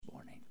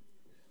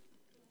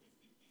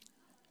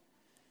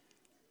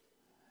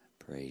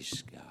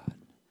Praise God.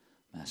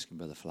 I'm asking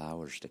Brother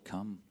Flowers to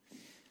come.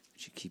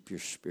 Would you keep your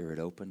spirit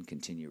open,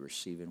 continue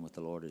receiving what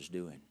the Lord is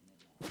doing?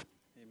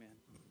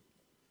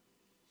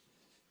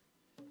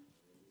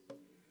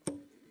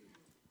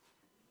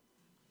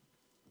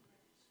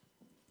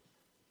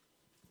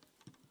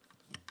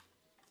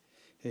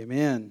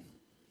 Amen.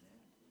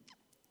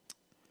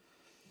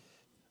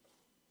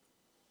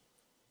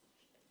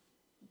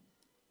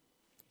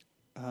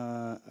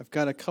 Amen. I've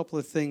got a couple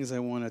of things I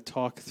want to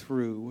talk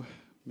through,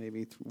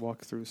 maybe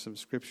walk through some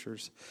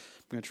scriptures.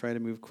 I'm going to try to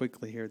move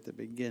quickly here at the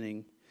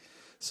beginning.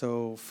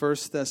 So 1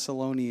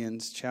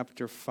 Thessalonians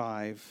chapter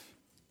 5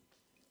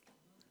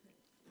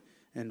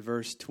 and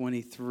verse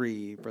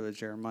 23. Brother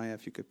Jeremiah,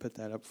 if you could put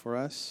that up for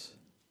us.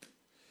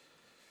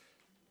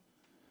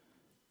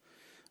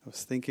 I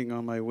was thinking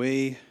on my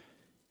way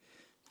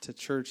to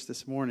church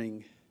this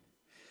morning,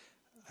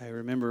 I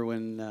remember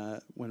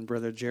when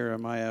Brother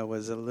Jeremiah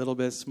was a little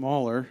bit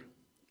smaller,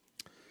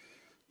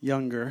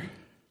 younger.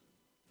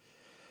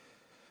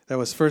 That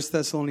was 1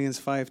 Thessalonians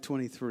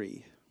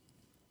 5:23.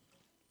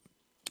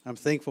 I'm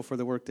thankful for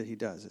the work that he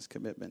does, his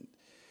commitment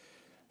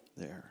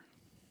there.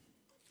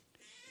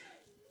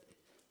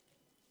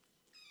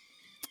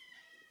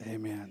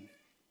 Amen.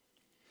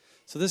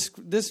 So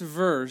this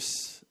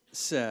verse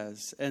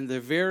says, "And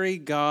the very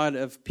God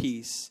of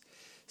peace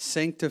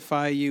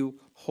sanctify you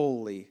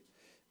wholly."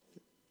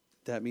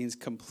 That means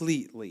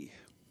completely,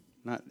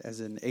 not as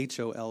in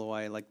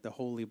HOLY, like the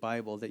Holy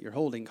Bible that you're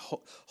holding.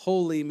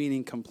 Holy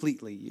meaning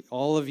completely.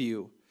 All of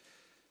you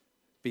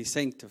be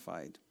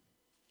sanctified.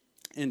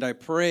 "And I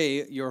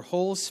pray your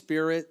whole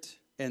spirit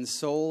and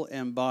soul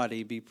and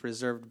body be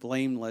preserved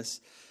blameless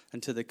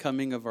unto the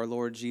coming of our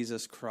Lord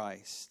Jesus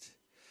Christ."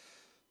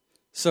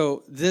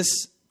 So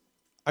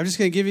I'm just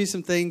going to give you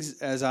some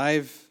things as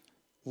I've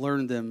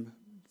learned them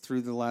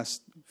through the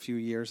last few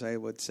years, I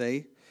would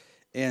say,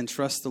 and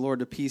trust the Lord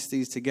to piece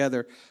these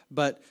together.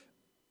 But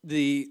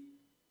the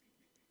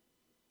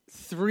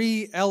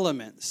three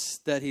elements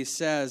that he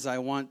says I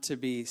want to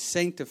be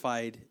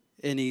sanctified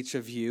in each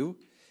of you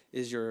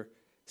is your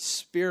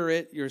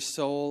spirit, your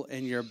soul,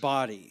 and your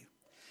body.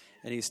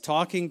 And he's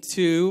talking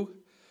to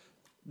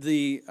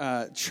the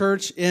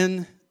church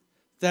in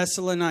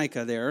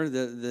Thessalonica there,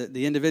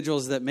 the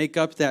individuals that make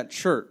up that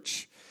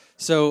church.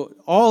 So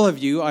all of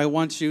you, I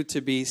want you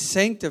to be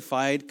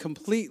sanctified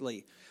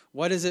completely.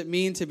 What does it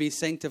mean to be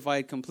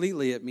sanctified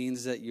completely? It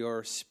means that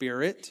your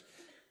spirit,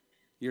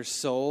 your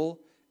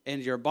soul,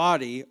 and your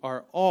body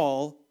are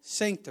all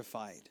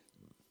sanctified.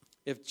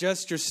 If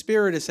just your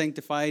spirit is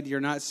sanctified,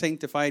 you're not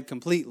sanctified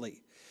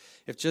completely.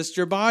 If just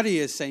your body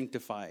is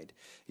sanctified,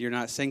 you're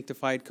not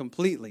sanctified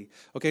completely.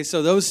 Okay,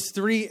 so those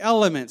three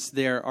elements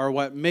there are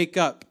what make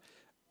up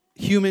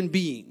human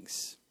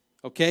beings.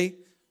 Okay?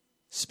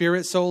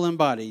 Spirit, soul, and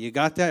body. You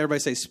got that? Everybody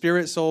say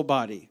spirit, soul,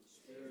 body.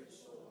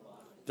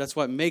 That's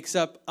what makes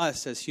up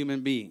us as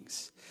human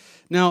beings.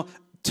 Now,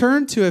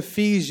 turn to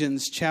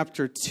Ephesians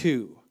chapter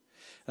 2.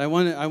 I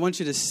want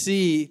you to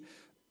see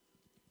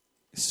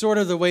sort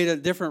of the way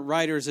that different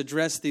writers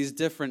address these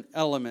different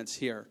elements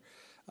here.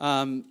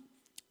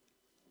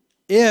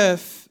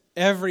 If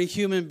every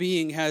human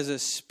being has a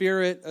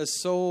spirit, a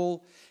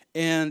soul,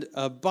 and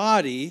a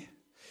body,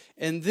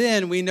 and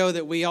then we know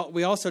that we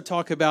also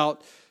talk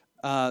about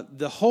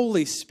the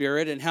Holy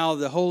Spirit and how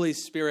the Holy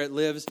Spirit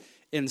lives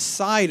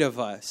inside of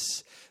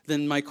us,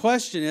 then my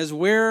question is,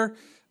 where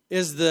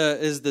is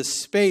the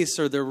space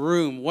or the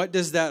room? What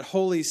does that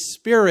Holy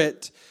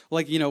Spirit,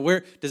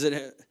 where does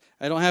it?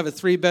 I don't have a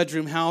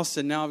 3-bedroom house,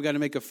 and now I've got to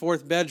make a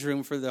 4th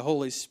bedroom for the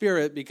Holy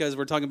Spirit because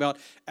we're talking about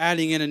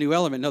adding in a new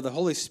element. No, the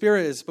Holy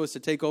Spirit is supposed to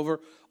take over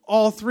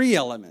all 3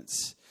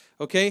 elements.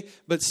 Okay?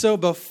 But so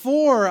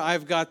before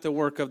I've got the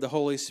work of the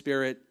Holy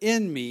Spirit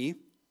in me,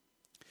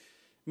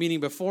 meaning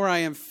before I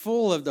am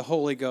full of the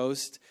Holy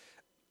Ghost,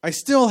 I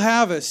still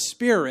have a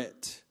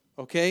spirit.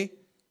 Okay?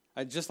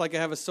 Just like I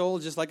have a soul,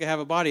 just like I have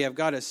a body, I've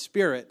got a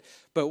spirit.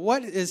 But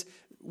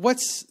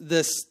what's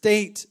the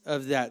state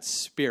of that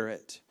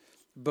spirit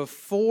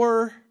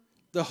before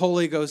the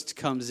Holy Ghost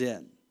comes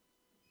in?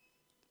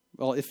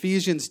 Well,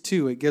 Ephesians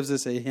 2, it gives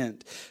us a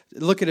hint.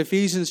 Look at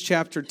Ephesians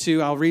chapter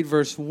 2. I'll read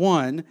verse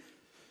 1.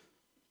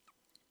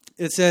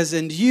 It says,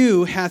 "And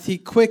you hath he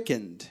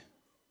quickened,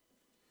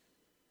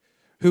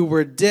 who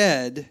were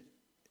dead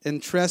in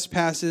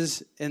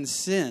trespasses and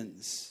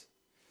sins."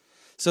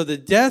 So the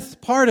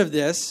death part of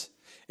this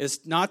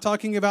is not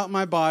talking about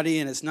my body,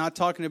 and it's not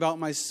talking about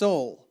my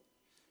soul.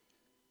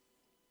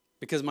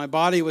 Because my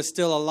body was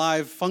still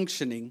alive,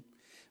 functioning.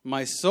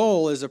 My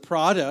soul is a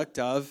product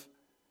of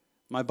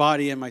my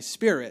body and my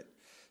spirit.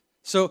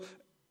 So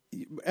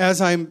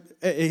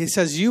he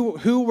says, you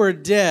who were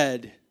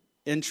dead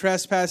in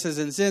trespasses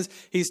and sins,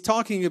 he's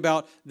talking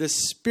about the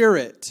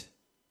spirit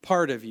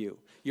part of you.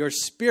 Your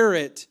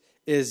spirit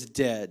is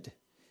dead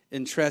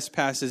in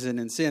trespasses and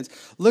in sins.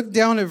 Look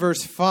down at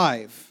verse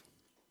 5.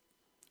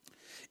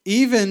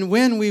 "Even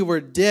when we were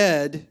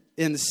dead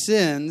in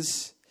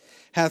sins,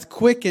 hath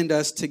quickened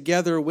us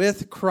together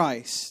with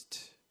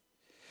Christ.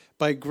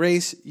 by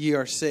grace ye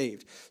are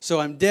saved. So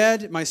I'm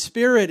dead, my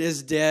spirit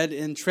is dead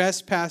in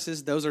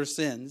trespasses, those are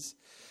sins.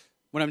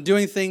 When I'm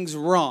doing things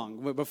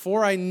wrong,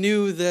 before I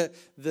knew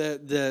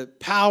the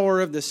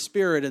power of the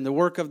Spirit and the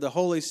work of the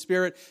Holy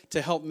Spirit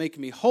to help make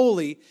me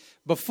holy,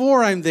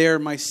 before I'm there,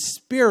 my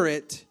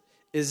spirit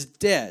is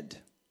dead.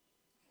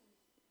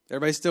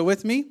 Everybody still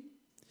with me?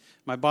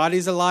 My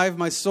body's alive,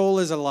 my soul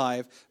is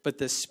alive, but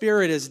the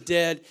spirit is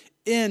dead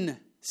in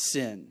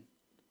sin,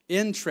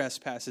 in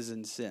trespasses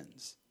and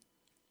sins.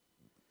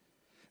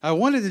 I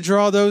wanted to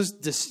draw those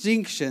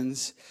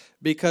distinctions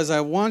because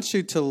I want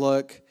you to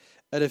look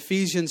at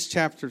Ephesians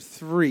chapter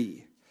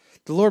 3.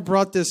 The Lord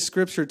brought this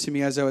scripture to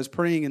me as I was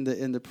praying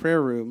in the prayer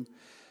room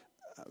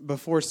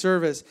before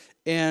service.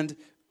 And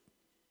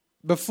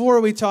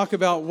before we talk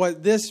about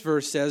what this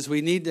verse says,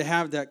 we need to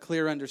have that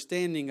clear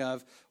understanding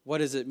of what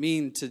does it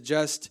mean to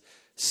just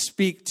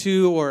speak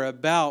to or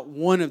about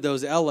one of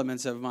those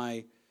elements of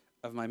my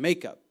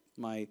makeup,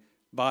 my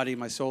body,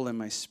 my soul, and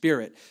my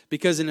spirit.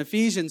 Because in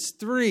Ephesians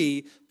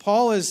 3,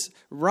 Paul is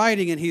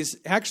writing and he's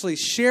actually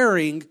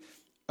sharing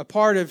a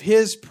part of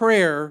his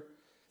prayer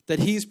that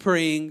he's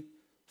praying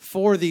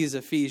for these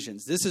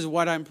Ephesians. This is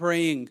what I'm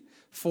praying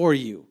for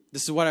you.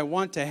 This is what I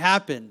want to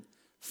happen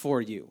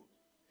for you.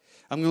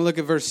 I'm going to look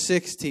at verse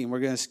 16. We're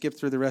going to skip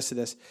through the rest of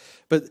this.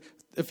 But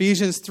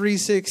Ephesians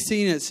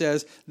 3:16, it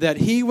says, that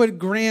he would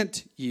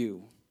grant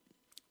you,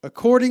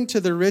 according to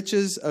the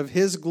riches of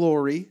his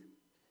glory,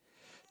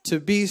 to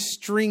be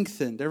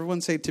strengthened. Everyone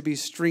say, to be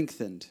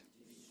strengthened.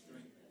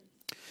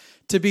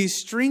 To be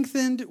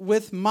strengthened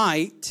with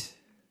might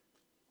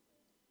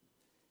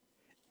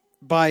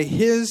by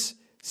his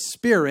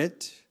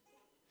Spirit.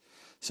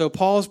 So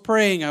Paul's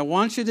praying, I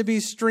want you to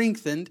be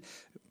strengthened.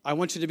 I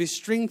want you to be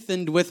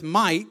strengthened with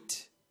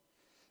might.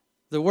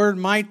 The word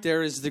might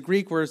there is the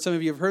Greek word, some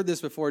of you have heard this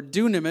before,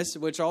 dunamis,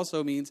 which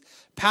also means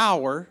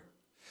power.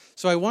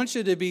 So I want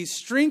you to be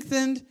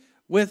strengthened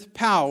with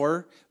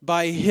power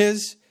by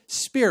his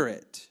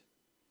Spirit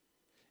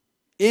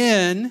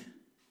in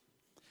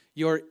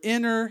your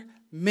inner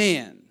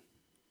man.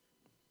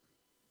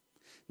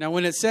 Now,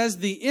 when it says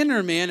the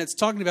inner man, it's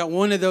talking about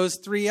one of those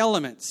three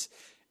elements.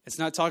 It's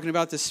not talking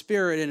about the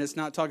spirit and it's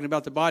not talking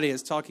about the body.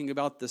 It's talking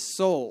about the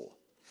soul.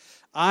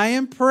 I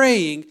am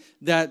praying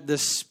that the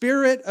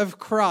Spirit of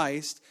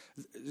Christ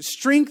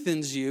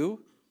strengthens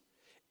you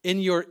in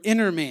your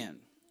inner man,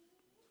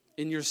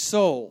 in your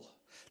soul.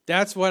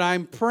 That's what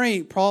I'm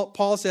praying.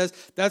 Paul says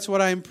that's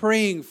what I'm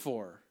praying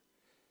for.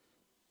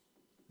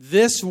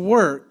 This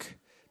work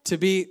to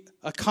be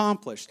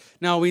accomplished.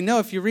 Now, we know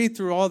if you read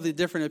through all the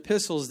different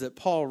epistles that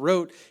Paul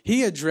wrote,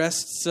 he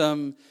addressed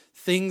some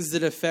things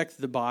that affect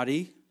the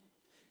body.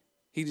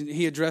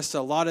 He addressed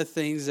a lot of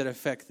things that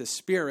affect the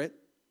spirit.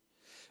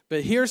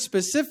 But here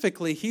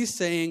specifically, he's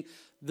saying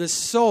the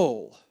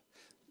soul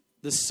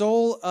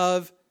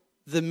of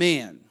the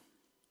man.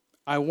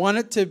 I want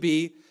it to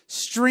be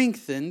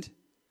strengthened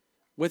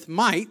with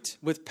might,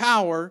 with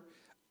power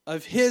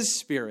of his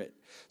Spirit.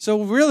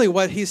 So really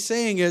what he's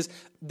saying is,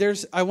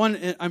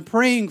 I'm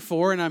praying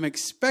for and I'm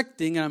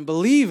expecting and I'm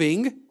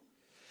believing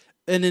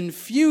an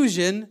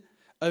infusion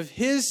of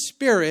his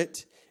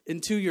Spirit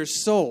into your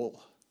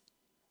soul.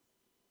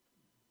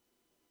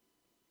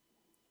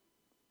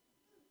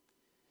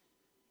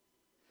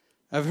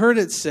 I've heard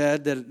it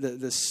said that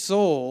the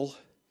soul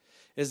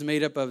is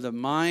made up of the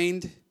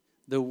mind,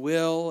 the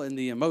will, and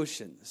the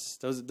emotions.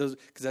 Those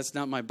because that's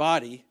not my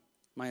body.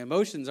 My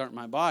emotions aren't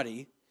my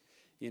body.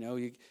 You know,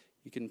 you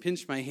can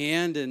pinch my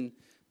hand and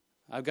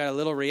I've got a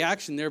little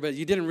reaction there, but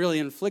you didn't really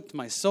inflict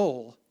my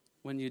soul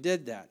when you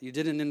did that. You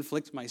didn't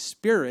inflict my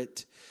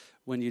spirit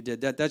when you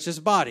did that. That's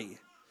just body.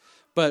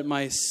 But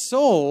my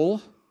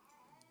soul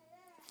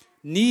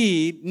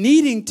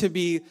needing to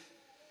be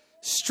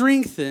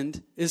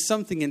strengthened is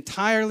something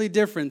entirely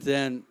different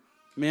than,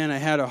 man, I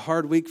had a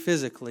hard week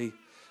physically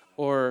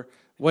or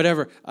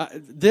whatever.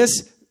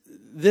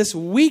 This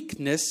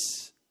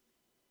weakness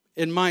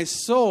in my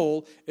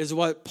soul is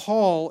what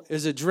Paul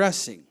is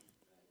addressing.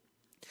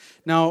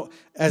 Now,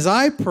 as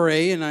I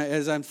pray and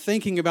as I'm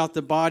thinking about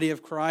the body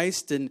of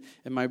Christ and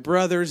my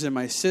brothers and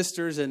my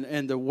sisters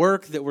and the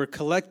work that we're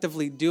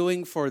collectively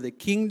doing for the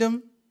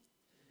kingdom,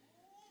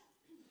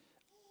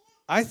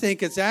 I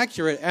think it's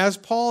accurate, as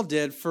Paul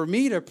did, for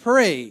me to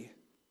pray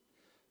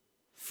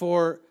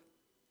for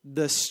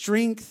the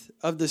strength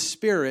of the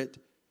Spirit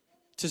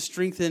to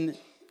strengthen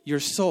your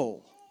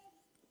soul,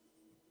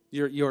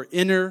 your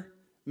inner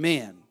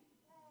man.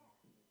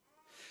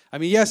 I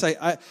mean, yes,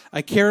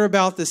 I care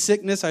about the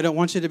sickness. I don't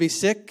want you to be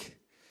sick.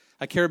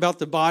 I care about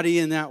the body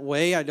in that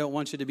way. I don't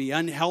want you to be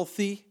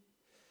unhealthy.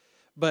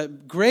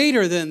 But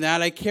greater than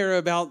that, I care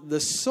about the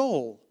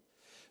soul.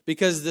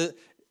 Because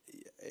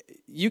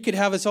you could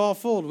have us all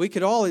fooled. We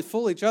could all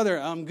fool each other.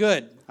 I'm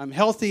good. I'm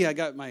healthy. I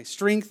got my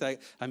strength.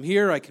 I'm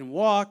here. I can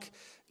walk.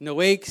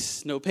 No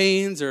aches, no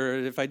pains. Or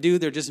if I do,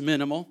 they're just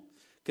minimal.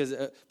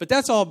 But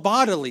that's all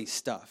bodily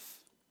stuff.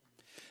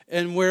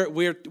 And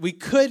we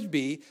could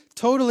be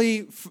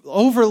totally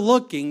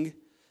overlooking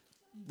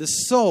the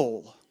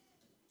soul.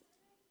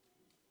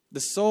 the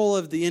soul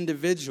of the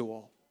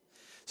individual.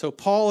 So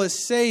Paul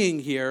is saying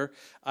here,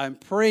 I'm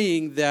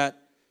praying that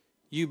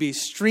you be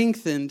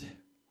strengthened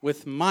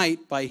with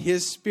might by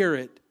his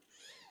Spirit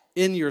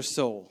in your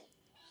soul.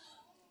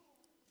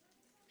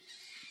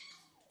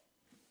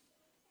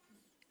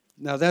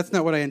 Now, that's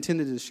not what I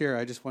intended to share.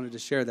 I just wanted to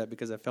share that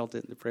because I felt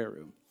it in the prayer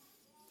room.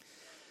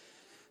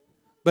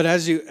 But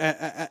as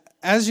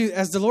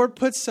the Lord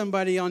puts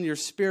somebody on your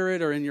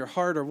spirit or in your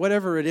heart or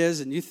whatever it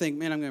is, and you think,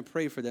 man, I'm going to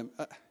pray for them.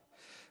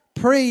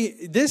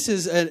 Pray. This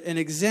is an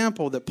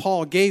example that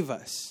Paul gave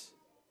us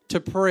to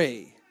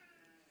pray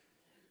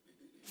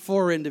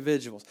for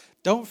individuals.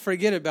 Don't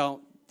forget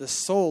about the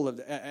soul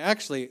of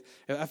actually,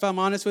 if I'm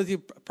honest with you,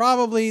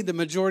 probably the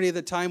majority of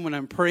the time when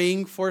I'm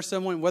praying for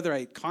someone, whether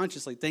I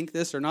consciously think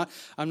this or not,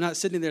 I'm not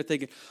sitting there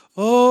thinking,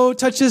 oh,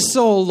 touch his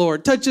soul,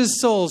 Lord, touch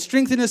his soul,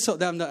 strengthen his soul.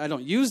 I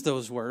don't use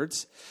those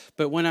words,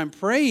 but when I'm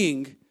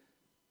praying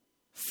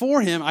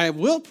for him, I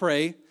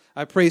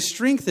pray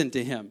strengthen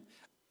to him.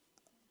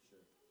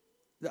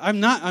 I'm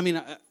not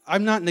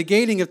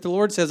negating if the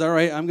Lord says, all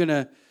right, I'm going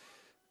to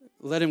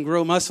let him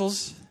grow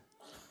muscles.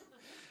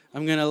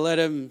 I'm going to let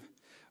him,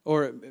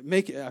 or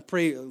I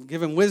pray,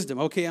 give him wisdom.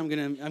 Okay, I'm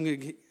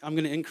going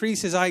to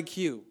increase his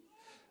IQ.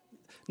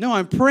 No,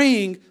 I'm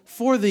praying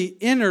for the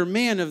inner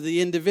man of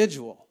the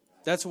individual.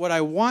 That's what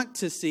I want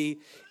to see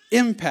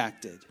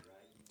impacted,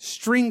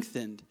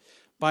 strengthened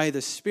by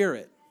the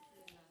Spirit.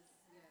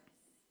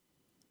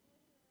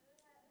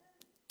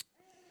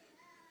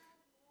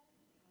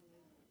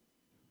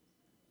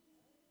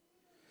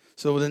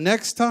 So the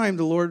next time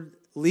the Lord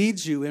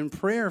leads you in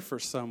prayer for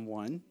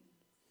someone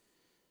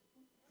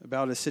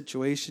about a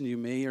situation you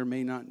may or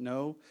may not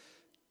know,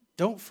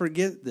 don't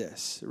forget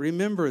this.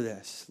 Remember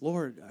this.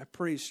 Lord, I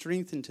pray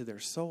strength into their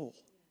soul.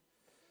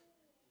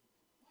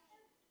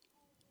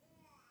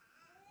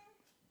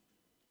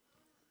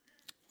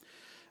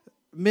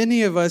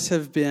 Many of us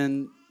have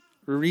been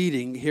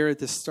reading here at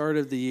the start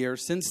of the year,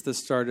 since the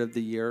start of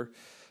the year,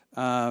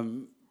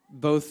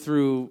 both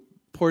through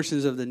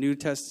portions of the New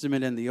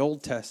Testament and the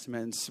Old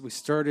Testament. We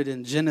started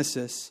in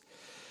Genesis.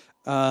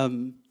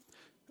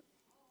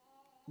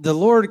 The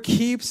Lord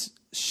keeps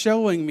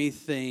showing me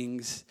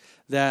things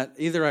that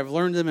either I've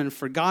learned them and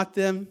forgot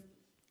them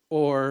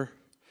or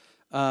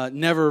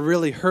never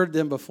really heard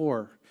them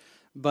before.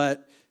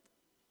 But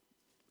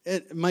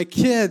my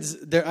kids,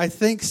 I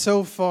think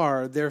so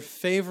far, their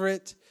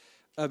favorite,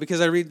 because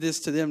I read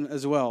this to them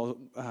as well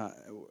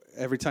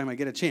every time I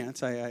get a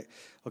chance.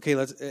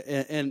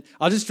 And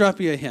I'll just drop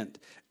you a hint.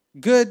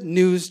 Good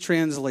News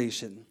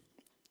Translation.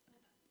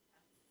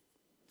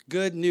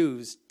 Good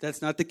News.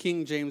 That's not the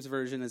King James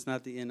Version. It's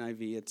not the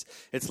NIV.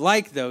 It's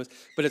like those,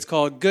 but it's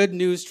called Good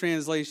News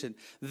Translation.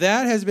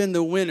 That has been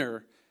the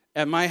winner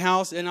at my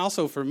house and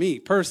also for me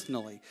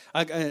personally.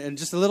 And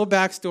just a little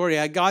backstory.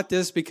 I got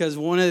this because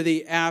one of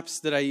the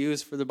apps that I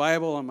use for the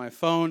Bible on my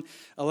phone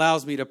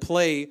allows me to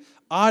play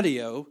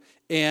audio.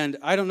 And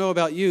I don't know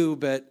about you,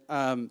 but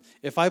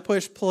if I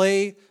push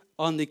play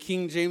on the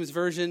King James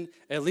Version,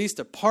 at least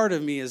a part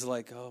of me is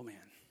like, oh man,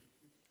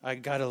 I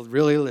got to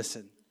really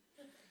listen.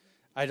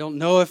 I don't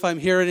know if I'm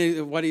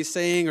hearing what he's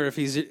saying or if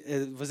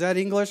was that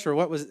English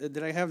or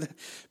did I have that?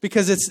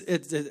 Because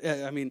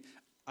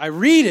I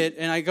read it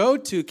and I go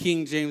to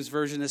King James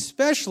Version,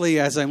 especially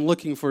as I'm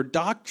looking for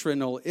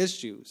doctrinal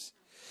issues.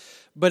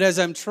 But as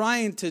I'm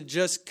trying to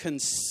just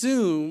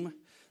consume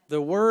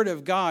the Word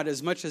of God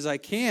as much as I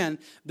can,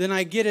 then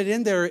I get it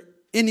in there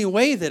any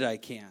way that I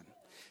can.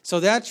 So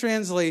that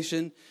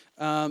translation,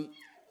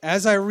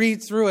 as I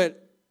read through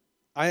it,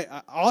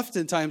 I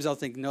oftentimes I'll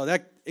think, no,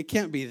 it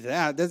can't be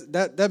that.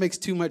 That makes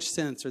too much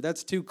sense, or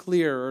that's too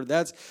clear, or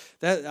that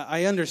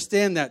I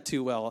understand that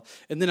too well.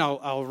 And then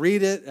I'll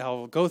read it,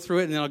 I'll go through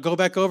it, and then I'll go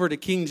back over to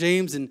King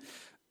James, and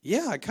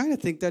yeah, I kind of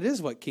think that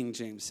is what King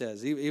James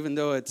says, even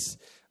though it's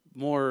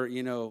more,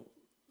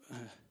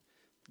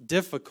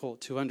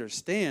 difficult to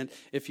understand.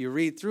 If you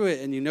read through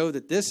it and you know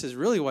that this is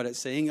really what it's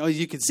saying,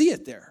 you can see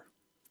it there.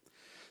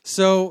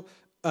 So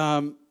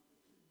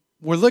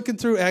we're looking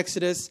through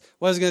Exodus.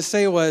 What I was going to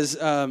say was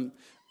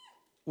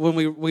when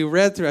we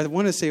read through, I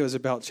want to say it was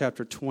about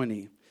chapter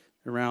 20,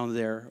 around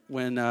there,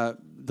 when the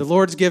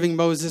Lord's giving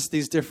Moses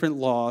these different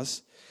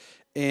laws.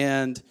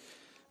 And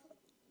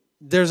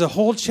there's a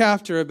whole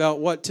chapter about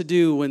what to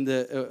do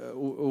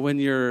when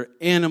your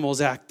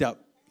animals act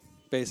up,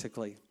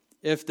 basically.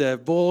 If the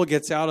bull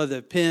gets out of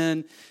the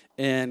pen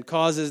and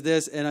causes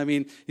this. And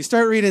you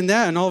start reading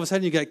that, and all of a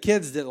sudden you got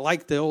kids that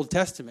like the Old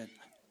Testament.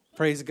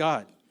 Praise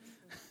God.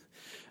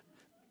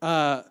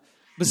 But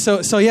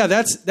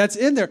that's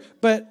in there.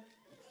 But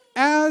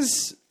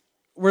as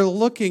we're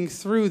looking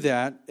through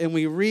that, and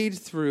we read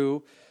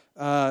through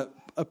a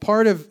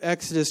part of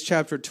Exodus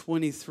chapter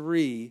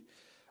 23,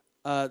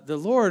 the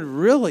Lord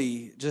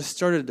really just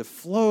started to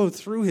flow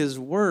through His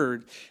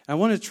Word. I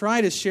want to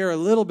try to share a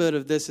little bit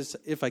of this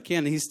if I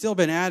can. He's still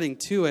been adding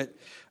to it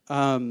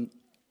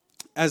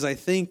as I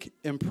think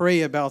and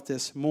pray about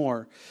this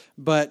more.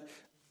 But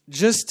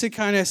just to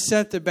kind of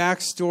set the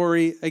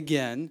backstory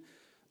again,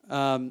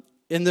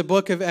 in the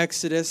book of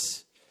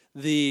Exodus,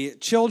 the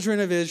children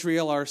of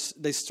Israel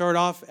they start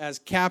off as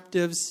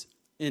captives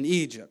in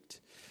Egypt.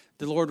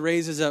 The Lord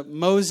raises up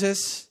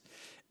Moses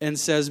and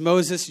says,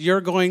 Moses,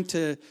 you're going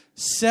to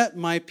set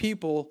my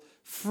people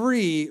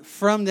free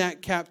from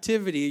that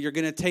captivity. You're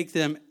going to take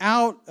them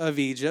out of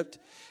Egypt,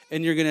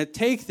 and you're going to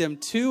take them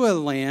to a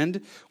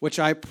land which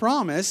I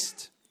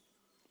promised,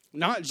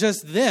 not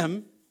just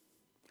them,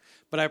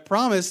 but I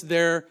promised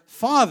their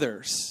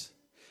fathers.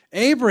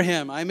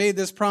 Abraham, I made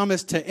this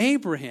promise to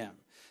Abraham,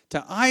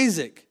 to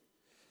Isaac,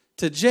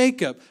 to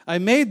Jacob. I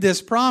made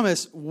this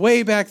promise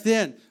way back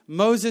then.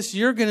 Moses,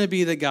 you're going to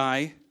be the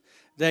guy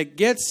that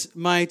gets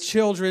my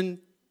children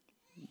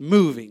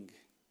moving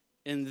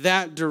in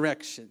that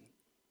direction.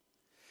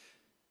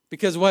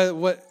 Because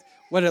what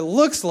it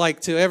looks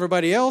like to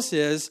everybody else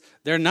is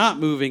they're not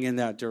moving in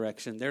that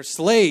direction. They're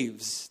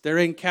slaves. They're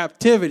in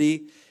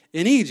captivity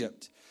in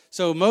Egypt.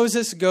 So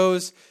Moses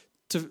goes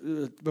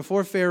to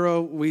before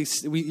Pharaoh. We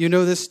you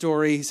know this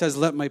story. He says,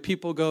 "Let my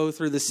people go."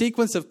 Through the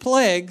sequence of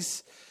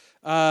plagues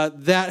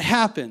that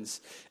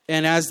happens,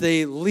 and as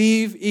they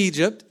leave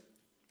Egypt,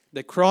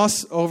 they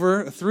cross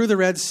over through the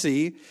Red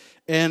Sea,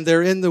 and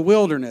they're in the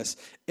wilderness.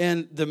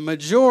 And the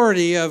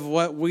majority of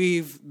what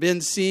we've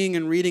been seeing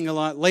and reading a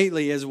lot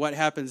lately is what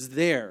happens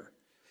there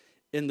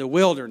in the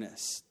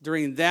wilderness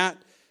during that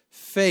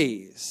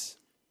phase.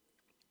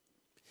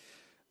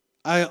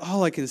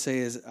 All I can say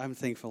is I'm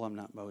thankful I'm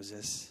not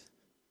Moses.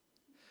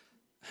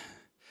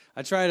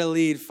 I try to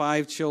lead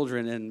 5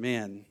 children, and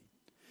man,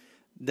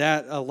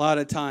 that a lot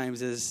of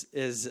times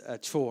is a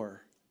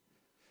chore.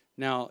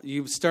 Now,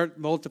 you start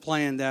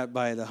multiplying that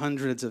by the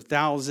hundreds of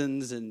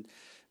thousands and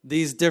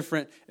these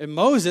different... And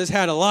Moses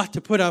had a lot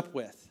to put up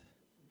with.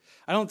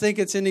 I don't think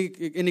it's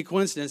any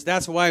coincidence.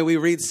 That's why we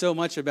read so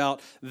much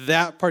about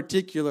that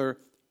particular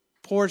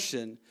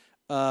portion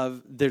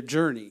of their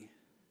journey.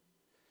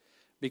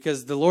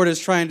 Because the Lord is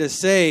trying to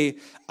say,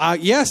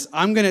 yes,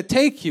 I'm going to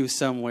take you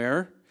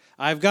somewhere.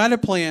 I've got a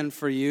plan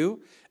for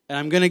you, and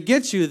I'm going to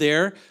get you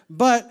there.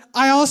 But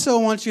I also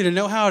want you to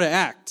know how to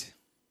act.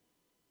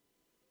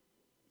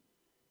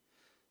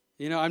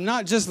 You know, I'm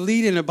not just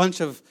leading a bunch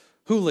of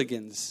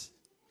hooligans.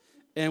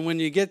 And when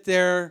you get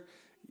there,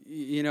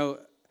 you know,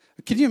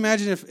 can you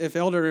imagine if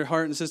Elder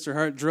Hart and Sister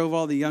Hart drove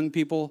all the young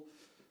people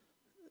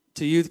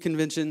to youth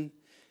convention,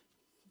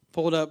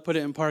 pulled up, put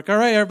it in park. All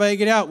right, everybody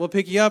get out. We'll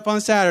pick you up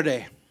on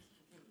Saturday.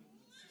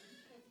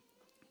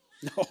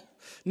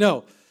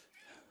 No.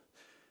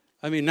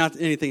 I mean, not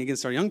anything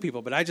against our young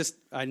people, but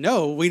I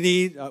know we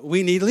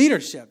need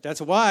leadership.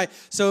 That's why.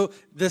 So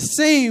the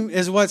same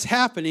is what's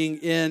happening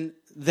in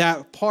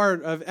that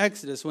part of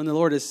Exodus when the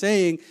Lord is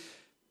saying,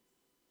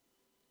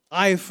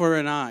 eye for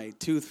an eye,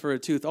 tooth for a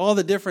tooth, all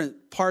the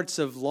different parts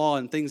of law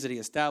and things that he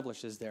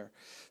establishes there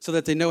so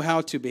that they know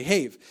how to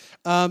behave.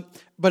 But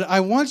I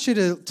want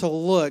you to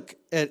look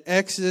at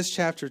Exodus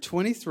chapter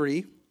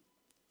 23.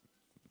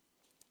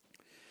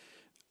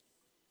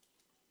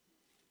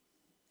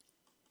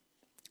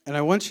 And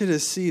I want you to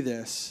see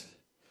this.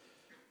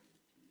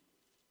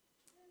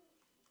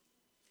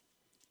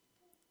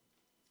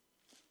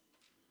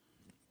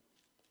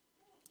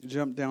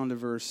 Jump down to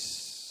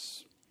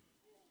verse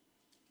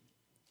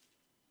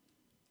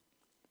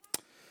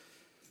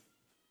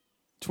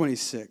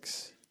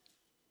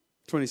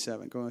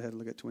 27. Go ahead and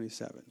look at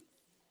 27.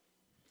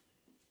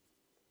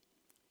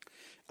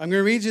 I'm going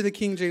to read you the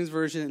King James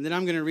Version, and then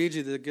I'm going to read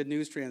you the Good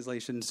News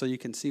Translation so you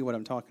can see what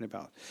I'm talking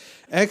about.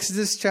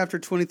 Exodus chapter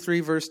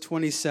 23, verse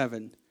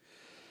 27.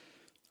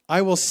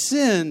 I will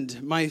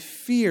send my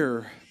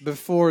fear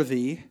before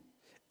thee,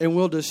 and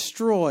will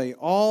destroy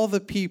all the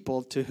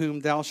people to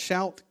whom thou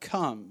shalt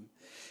come.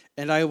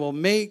 And I will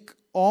make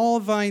all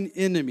thine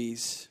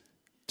enemies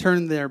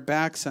turn their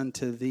backs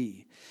unto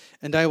thee.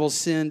 And I will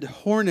send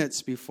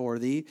hornets before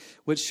thee,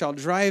 which shall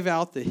drive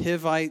out the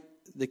Hivite,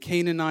 the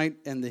Canaanite,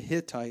 and the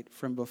Hittite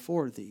from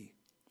before thee.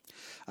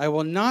 I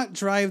will not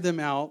drive them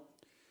out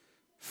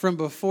from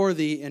before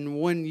thee in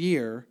 1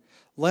 year,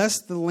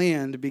 lest the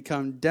land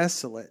become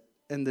desolate,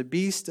 and the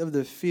beasts of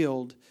the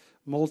field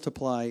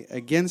multiply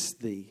against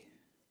thee.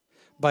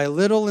 By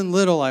little and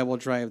little I will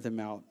drive them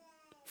out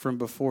from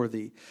before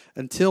thee,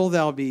 until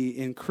thou be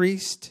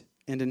increased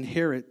and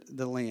inherit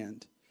the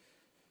land.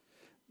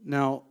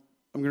 Now,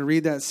 I'm going to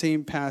read that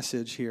same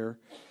passage here.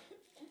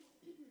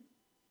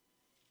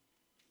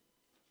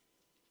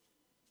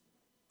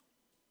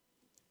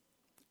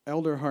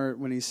 Elder Hart,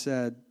 when he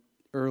said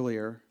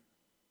earlier,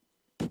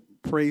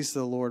 praise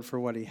the Lord for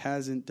what he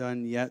hasn't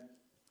done yet,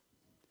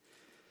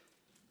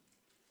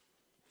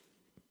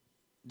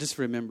 just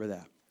remember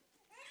that.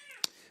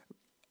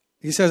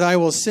 He says, I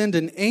will send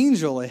an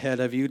angel ahead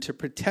of you to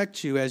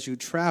protect you as you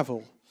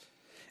travel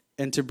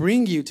and to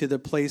bring you to the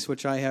place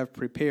which I have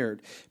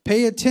prepared.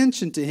 Pay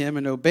attention to him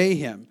and obey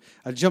him.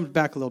 I jumped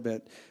back a little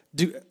bit.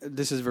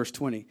 This is verse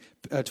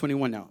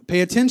 21 now.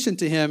 Pay attention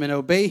to him and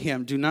obey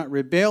him. Do not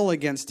rebel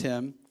against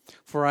him,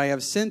 for I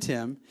have sent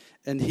him,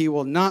 and he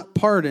will not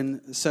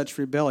pardon such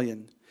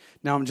rebellion.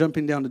 Now I'm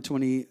jumping down to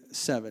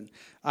 27.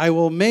 I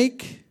will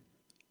make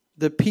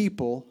the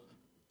people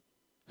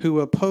who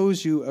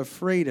oppose you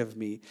afraid of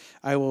me.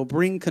 I will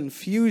bring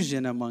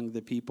confusion among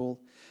the people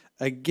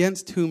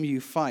against whom you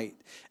fight,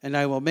 and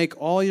I will make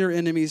all your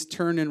enemies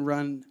turn and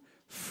run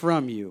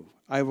from you.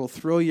 I will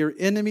throw your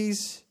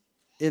enemies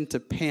into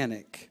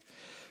panic.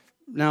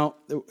 Now,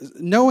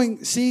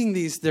 seeing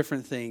these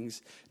different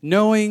things,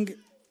 knowing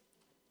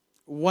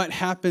what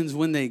happens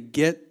when they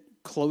get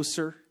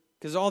closer,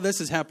 because all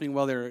this is happening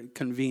while they're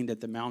convened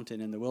at the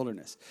mountain in the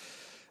wilderness.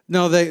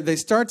 No, they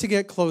start to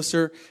get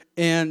closer,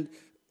 and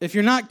if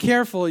you're not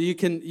careful, you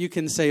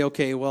can say,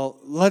 okay, well,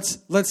 let's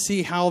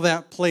see how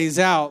that plays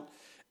out,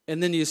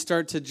 and then you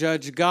start to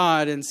judge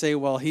God and say,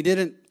 well, he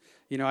didn't.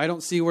 I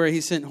don't see where he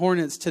sent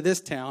hornets to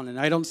this town, and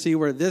I don't see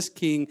where this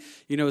king,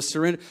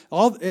 surrendered.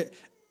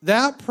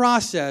 That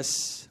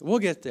process, we'll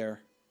get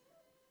there.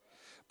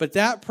 But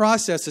that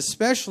process,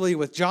 especially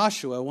with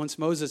Joshua, once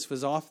Moses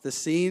was off the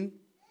scene,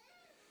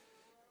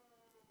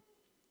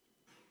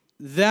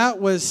 that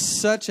was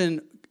such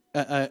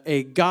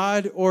a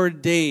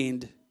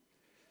God-ordained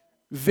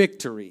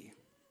victory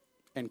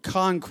and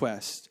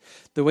conquest,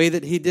 the way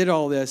that he did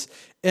all this,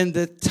 and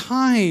the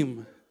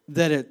time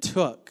that it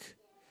took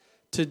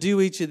to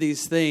do each of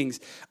these things.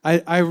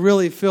 I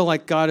really feel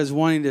like God is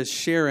wanting to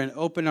share and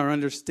open our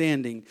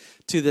understanding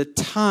to the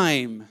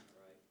time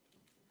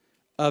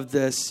of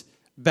this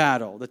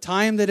battle, the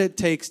time that it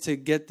takes to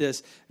get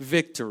this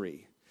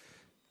victory.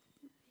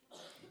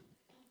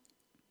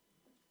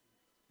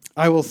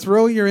 I will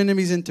throw your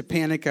enemies into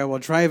panic. I will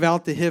drive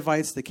out the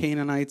Hivites, the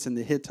Canaanites, and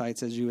the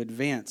Hittites as you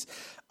advance.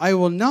 I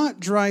will not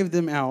drive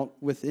them out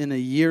within a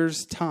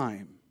year's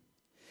time.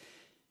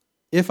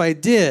 If I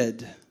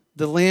did,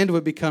 the land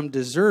would become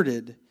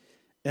deserted,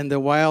 and the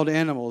wild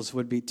animals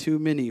would be too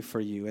many for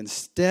you.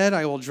 Instead,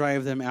 I will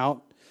drive them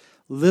out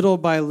little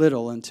by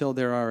little until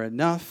there are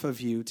enough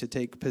of you to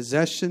take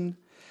possession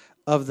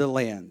of the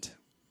land.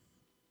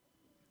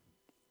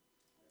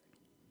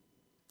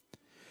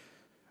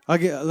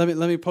 Let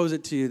me pose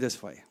it to you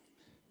this way.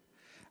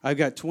 I've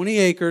got 20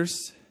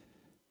 acres.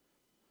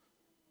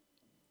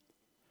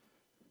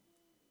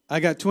 I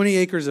got 20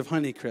 acres of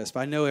Honeycrisp.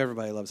 I know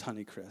everybody loves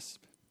Honeycrisp.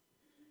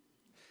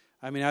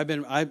 I mean,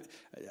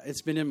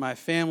 it's been in my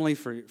family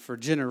for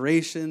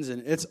generations,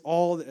 and it's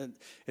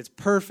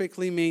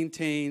perfectly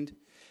maintained.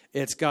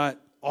 It's got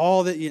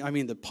all that.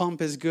 The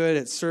pump is good.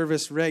 It's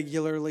serviced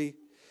regularly.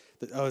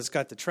 It's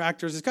got the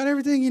tractors. It's got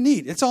everything you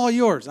need. It's all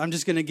yours. I'm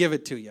just going to give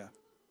it to you.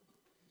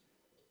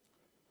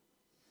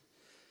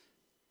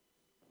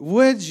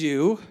 Would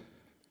you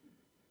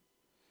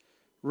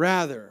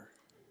rather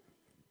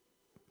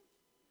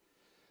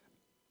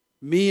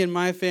me and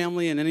my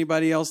family and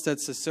anybody else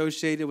that's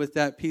associated with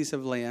that piece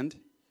of land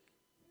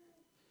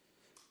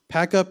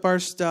pack up our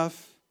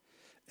stuff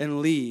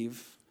and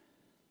leave?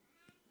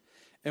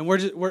 And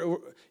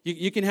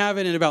you can have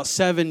it in about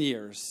 7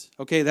 years.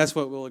 Okay, that's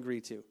what we'll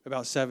agree to,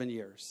 about 7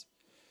 years.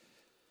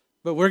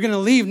 But we're going to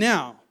leave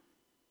now.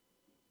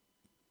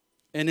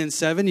 And in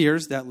 7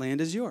 years, that land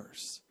is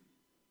yours.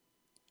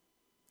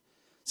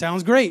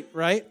 Sounds great,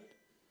 right?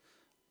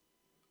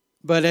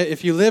 But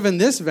if you live in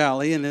this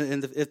valley,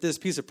 and if this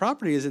piece of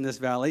property is in this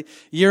valley,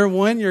 year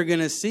one, you're going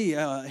to see,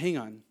 hang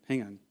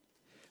on.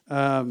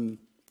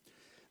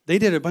 They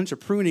did a bunch of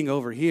pruning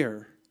over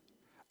here.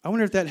 I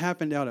wonder if that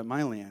happened out at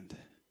my land.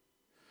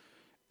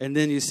 And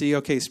then you see,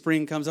 okay,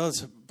 spring comes, oh,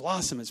 it's a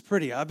blossom, it's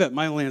pretty. I bet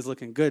my land's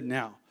looking good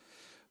now.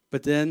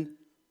 But then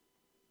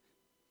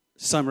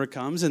summer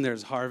comes and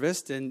there's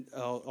harvest, and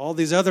all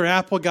these other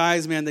apple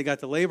guys, man, they got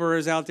the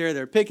laborers out there,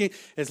 they're picking.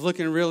 It's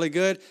looking really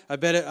good. I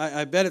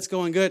bet it's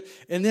going good.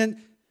 And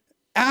then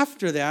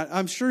after that,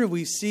 I'm sure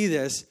we see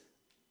this.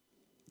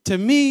 To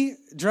me,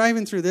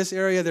 driving through this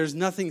area, there's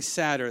nothing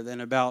sadder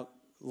than about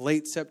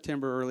late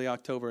September, early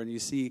October, and you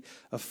see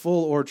a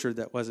full orchard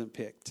that wasn't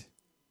picked.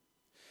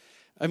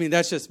 I mean,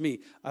 that's just me.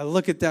 I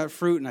look at that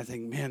fruit and I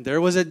think, man,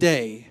 there was a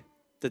day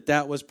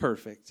that was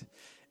perfect,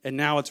 and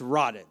now it's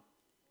rotted.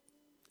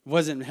 It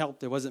wasn't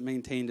helped. It wasn't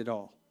maintained at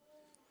all.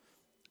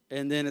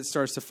 And then it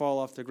starts to fall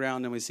off the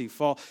ground and we see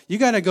fall. You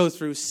got to go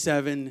through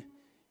 7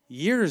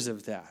 years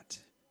of that.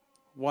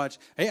 Watch.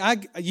 Hey,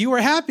 you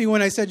were happy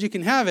when I said you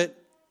can have it.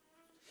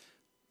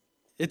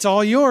 It's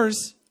all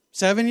yours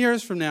 7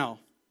 years from now.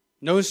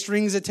 No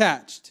strings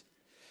attached.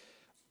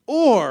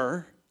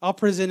 Or I'll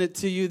present it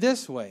to you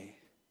this way.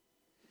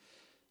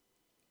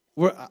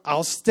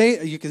 I'll stay.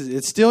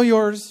 It's still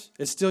yours.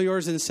 It's still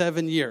yours in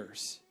 7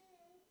 years.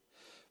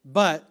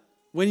 But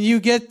when you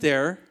get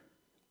there,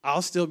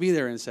 I'll still be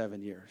there in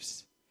 7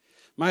 years.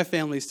 My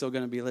family's still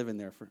going to be living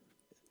there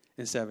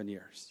in 7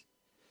 years.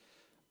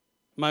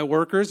 My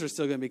workers are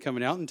still going to be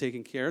coming out and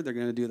taking care. They're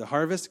going to do the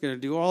harvest. They're going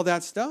to do all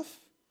that stuff.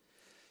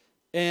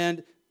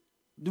 And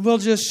we'll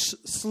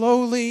just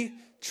slowly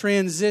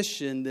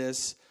transition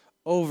this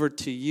over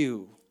to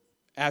you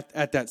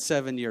at that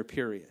 7-year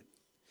period.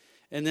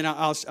 And then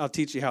I'll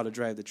teach you how to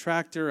drive the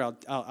tractor.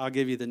 I'll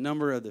give you the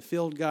number of the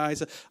field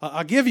guys.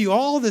 I'll give you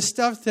all the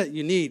stuff that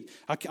you need.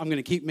 I'm going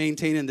to keep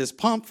maintaining this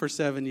pump for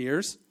 7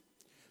 years.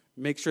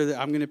 Make sure that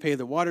I'm going to pay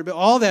the water bill.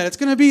 All that, it's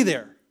going to be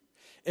there.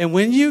 And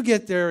when you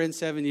get there in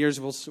 7 years,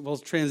 we'll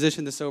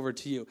transition this over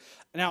to you.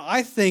 Now,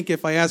 I think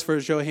if I ask for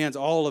a show of hands,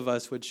 all of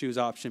us would choose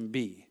option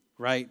B,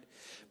 right?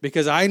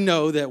 Because I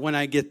know that when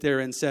I get there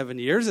in 7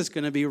 years, it's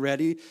going to be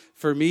ready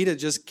for me to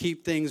just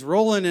keep things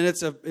rolling, and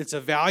it's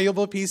a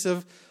valuable piece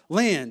of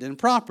land and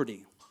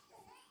property.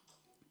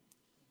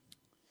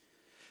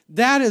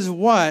 That is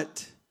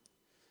what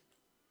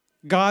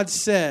God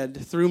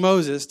said through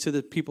Moses to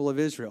the people of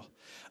Israel.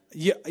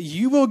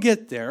 You will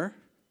get there.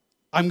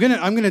 I'm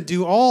gonna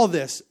do all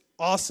this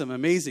awesome,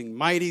 amazing,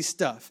 mighty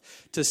stuff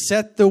to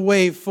set the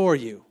way for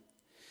you.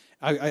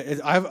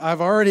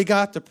 I've already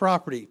got the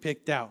property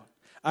picked out.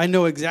 I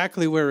know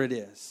exactly where it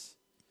is.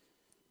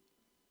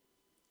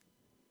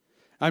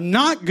 I'm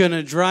not going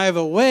to drive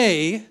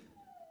away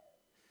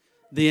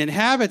the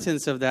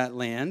inhabitants of that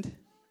land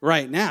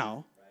right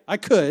now. I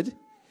could.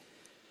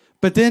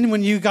 But then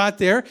when you got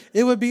there,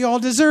 it would be all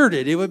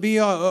deserted. It would be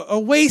a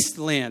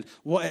wasteland.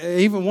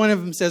 Even one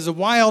of them says the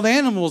wild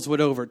animals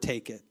would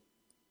overtake it.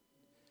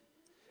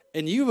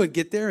 And you would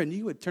get there and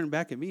you would turn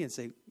back at me and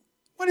say,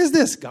 "What is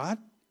this, God?"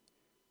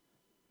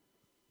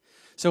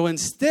 So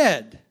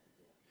instead,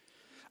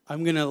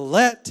 I'm going to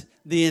let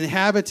the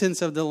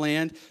inhabitants of the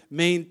land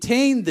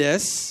maintain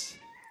this.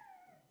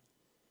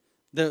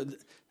 You're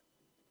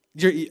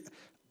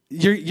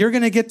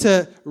going to get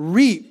to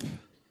reap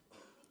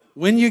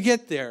when you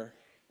get there,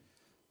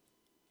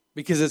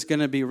 because it's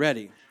going to be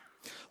ready.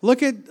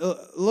 Look at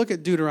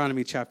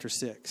Deuteronomy chapter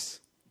 6.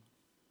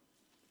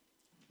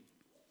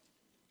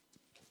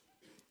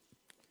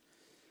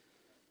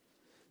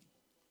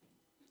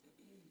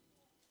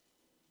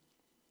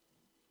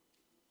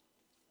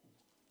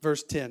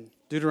 Verse 10,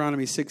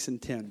 Deuteronomy 6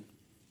 and 10.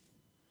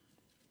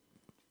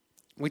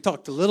 We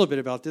talked a little bit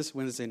about this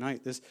Wednesday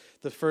night,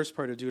 the first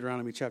part of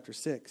Deuteronomy chapter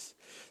 6.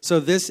 So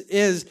this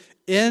is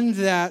in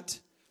that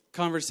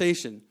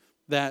conversation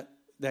that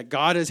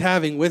God is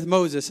having with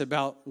Moses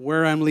about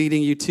where I'm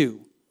leading you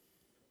to.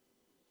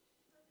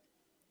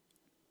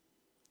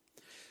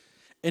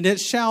 And it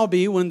shall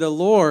be when the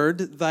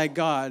Lord thy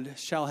God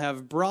shall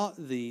have brought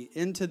thee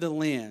into the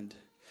land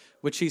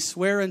which he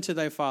sware unto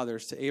thy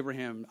fathers, to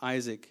Abraham,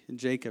 Isaac, and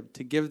Jacob,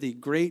 to give thee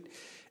great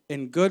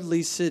and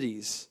goodly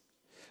cities,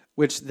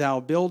 which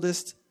thou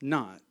buildest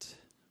not.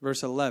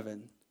 Verse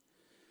 11.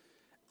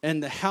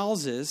 And the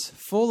houses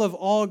full of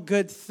all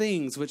good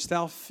things, which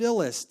thou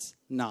fillest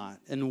not,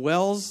 and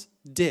wells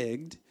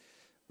digged,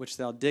 which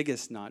thou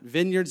diggest not,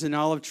 vineyards and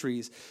olive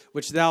trees,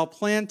 which thou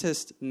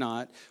plantest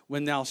not,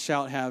 when thou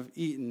shalt have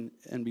eaten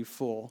and be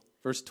full.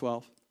 Verse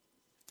 12.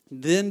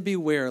 Then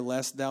beware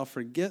lest thou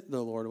forget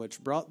the Lord, which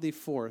brought thee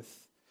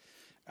forth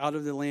out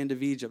of the land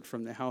of Egypt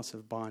from the house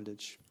of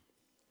bondage.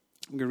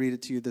 I'm going to read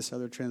it to you, this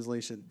other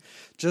translation.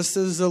 Just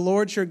as the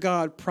Lord your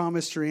God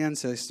promised your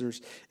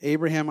ancestors,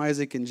 Abraham,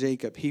 Isaac, and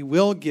Jacob, he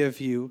will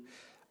give you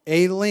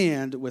a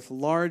land with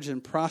large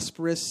and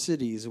prosperous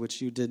cities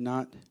which you did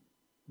not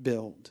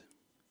build.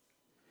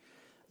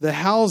 The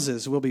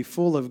houses will be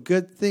full of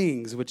good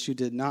things which you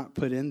did not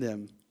put in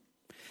them.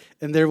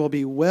 And there will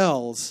be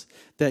wells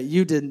that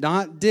you did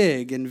not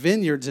dig, and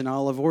vineyards and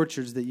olive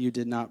orchards that you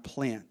did not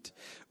plant.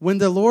 When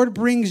the Lord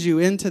brings you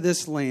into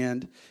this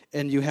land,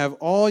 and you have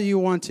all you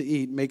want to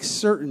eat, make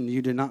certain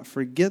you do not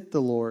forget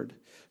the Lord,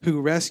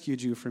 who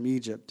rescued you from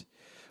Egypt,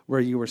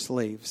 where you were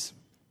slaves.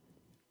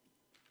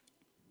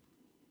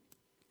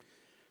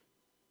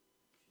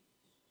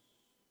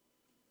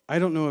 I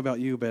don't know about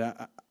you,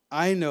 but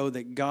I know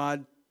that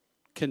God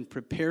can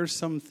prepare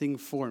something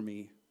for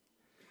me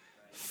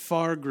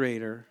far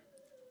greater,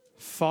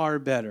 far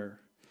better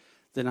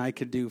than I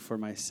could do for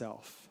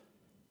myself.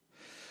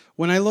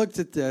 When I looked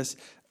at this,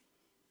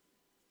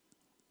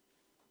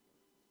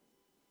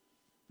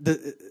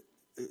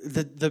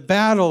 the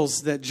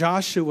battles that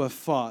Joshua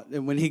fought,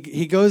 and when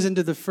he goes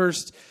into the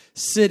first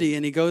city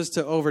and he goes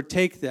to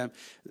overtake them,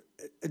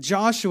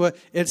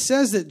 it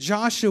says that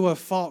Joshua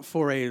fought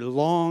for a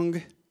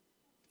long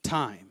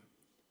time.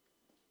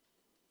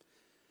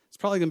 It's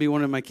probably going to be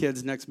one of my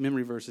kids' next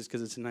memory verses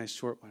because it's a nice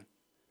short one.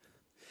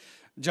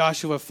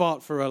 Joshua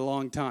fought for a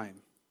long time.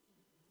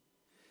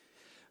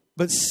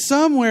 But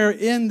somewhere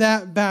in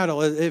that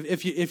battle,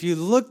 if you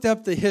looked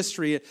up the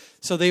history,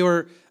 so they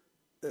were,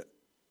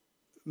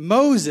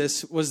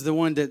 Moses was the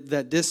one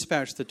that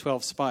dispatched the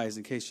 12 spies,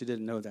 in case you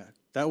didn't know that.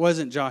 That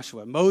wasn't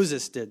Joshua.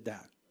 Moses did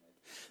that.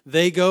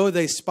 They go,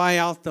 they spy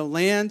out the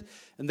land,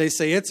 and they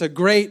say, it's a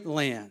great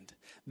land.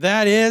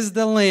 That is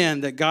the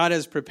land that God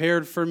has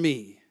prepared for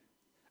me.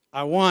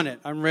 I want it.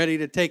 I'm ready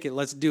to take it.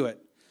 Let's do it.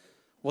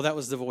 Well, that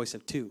was the voice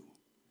of 2.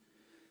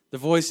 The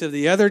voice of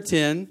the other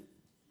 10,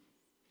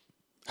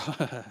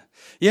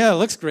 yeah, it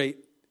looks great.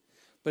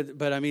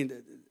 But I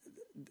mean,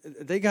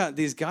 they got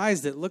these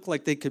guys that look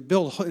like they could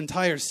build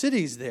entire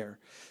cities there.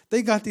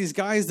 They got these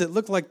guys that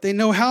look like they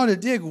know how to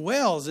dig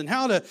wells and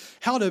how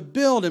to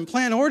build and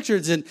plant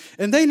orchards, and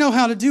they know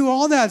how to do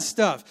all that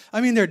stuff. I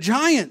mean, they're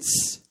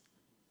giants.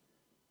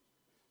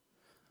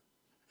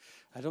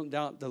 I don't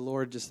doubt the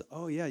Lord just,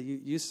 oh yeah,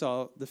 you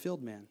saw the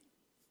field man.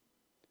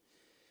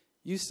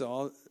 You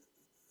saw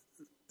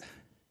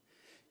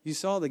You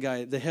saw the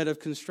guy, the head of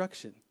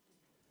construction.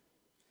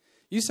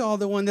 You saw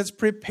the one that's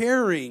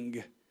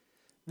preparing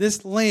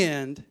this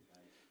land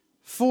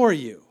for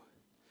you.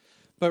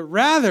 But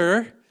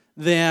rather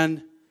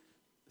than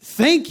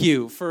thank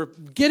you for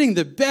getting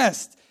the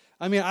best,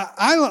 I mean,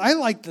 I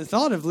like the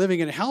thought of living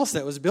in a house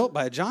that was built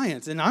by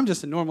giants, and I'm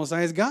just a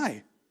normal-sized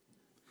guy.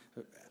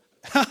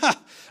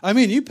 I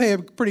mean, you pay a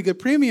pretty good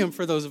premium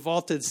for those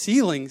vaulted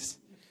ceilings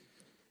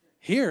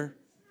here.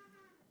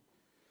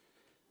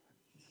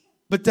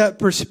 But that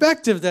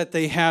perspective that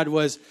they had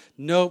was,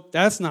 nope,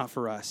 that's not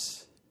for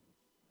us.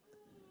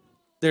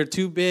 They're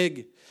too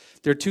big.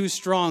 They're too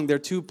strong. They're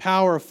too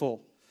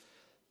powerful.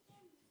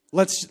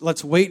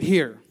 Let's wait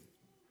here.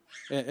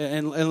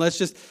 And let's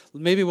just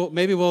maybe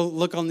we'll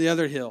look on the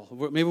other hill.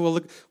 Maybe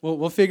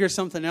we'll figure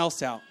something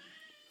else out.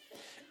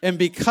 And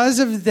because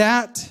of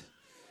that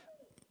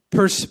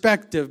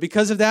perspective,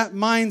 because of that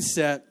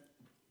mindset,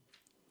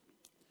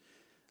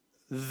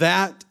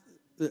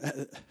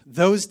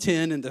 those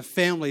 10 and the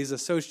families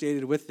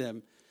associated with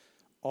them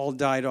all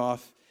died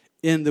off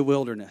in the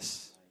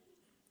wilderness.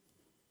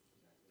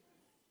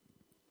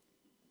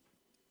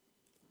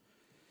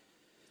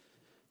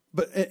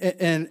 But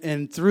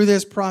and through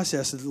this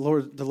process, the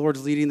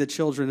Lord's leading the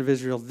children of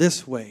Israel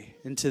this way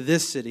into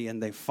this city,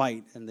 and they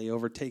fight and they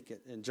overtake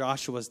it. And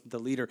Joshua's the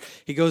leader.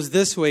 He goes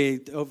this way,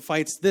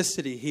 fights this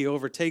city, he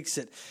overtakes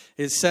it.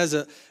 It says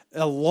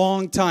a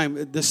long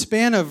time, the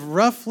span of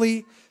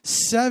roughly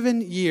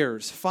 7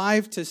 years,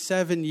 5 to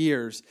 7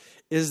 years,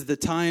 is the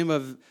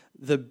time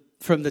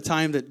from the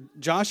time that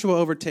Joshua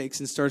overtakes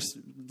and starts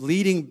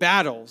leading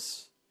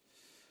battles.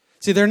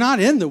 See, they're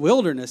not in the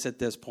wilderness at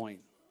this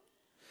point.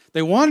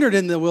 They wandered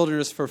in the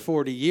wilderness for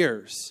 40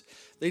 years.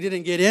 They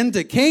didn't get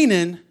into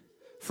Canaan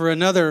for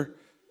another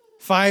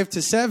 5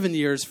 to 7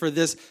 years for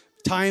this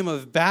time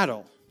of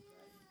battle.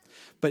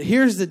 But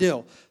here's the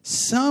deal.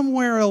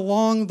 Somewhere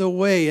along the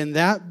way in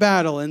that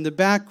battle, in the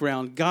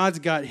background, God's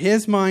got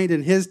his mind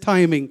and his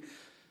timing.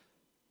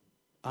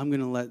 I'm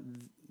going to let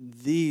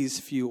these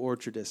few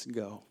orchardists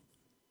go.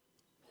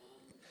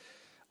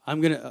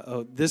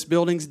 This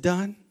building's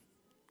done.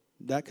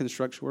 That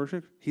construction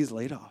worker, he's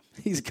laid off.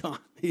 He's gone.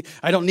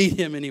 I don't need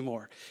him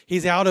anymore.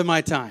 He's out of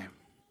my time.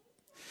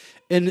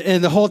 And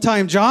the whole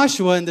time,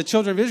 Joshua and the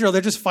children of Israel,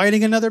 they're just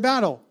fighting another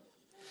battle.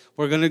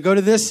 We're going to go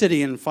to this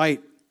city and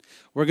fight.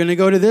 We're going to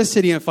go to this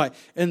city and fight.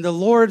 And the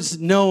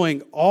Lord's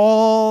knowing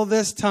all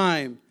this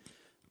time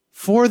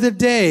for the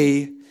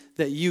day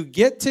that you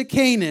get to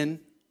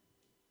Canaan,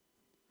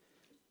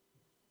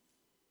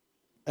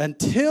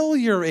 until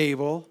you're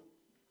able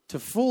to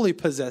fully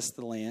possess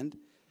the land,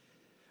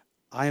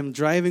 I am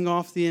driving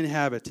off the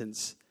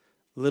inhabitants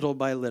little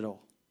by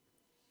little.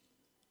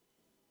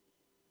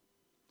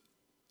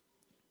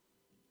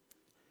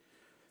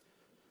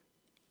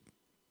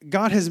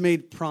 God has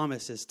made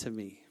promises to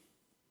me.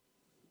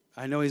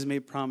 I know he's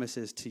made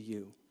promises to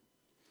you.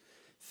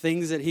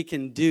 Things that he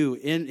can do,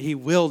 he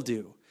will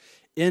do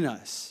in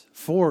us,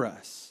 for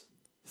us,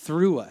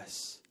 through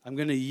us. I'm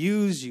going to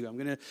use you. I'm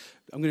going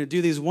to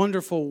do these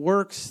wonderful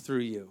works through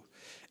you.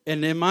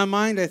 And in my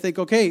mind, I think,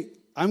 okay,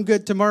 I'm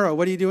good tomorrow.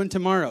 What are you doing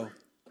tomorrow?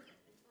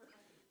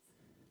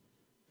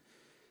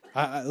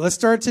 Let's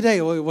start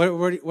today. Where are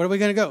we going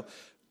to go?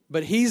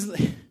 But he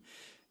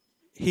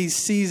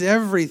sees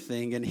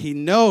everything, and he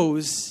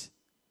knows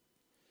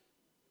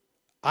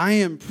I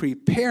am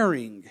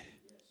preparing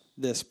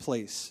this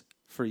place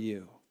for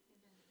you.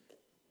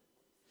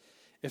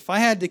 If I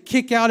had to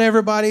kick out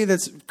everybody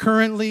that's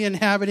currently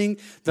inhabiting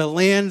the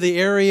land, the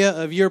area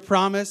of your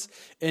promise,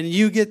 and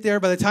you get there,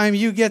 by the time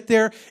you get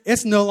there,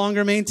 it's no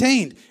longer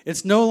maintained.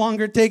 It's no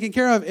longer taken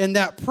care of. And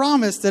that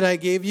promise that I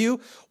gave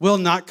you will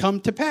not come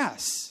to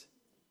pass.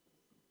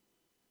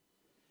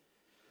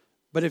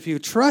 But if you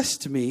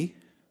trust me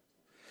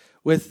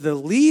with the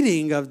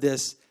leading of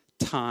this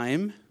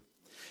time,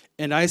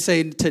 and I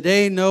say,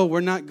 today, no,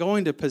 we're not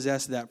going to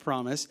possess that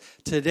promise.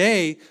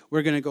 Today,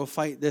 we're going to go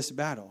fight this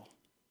battle.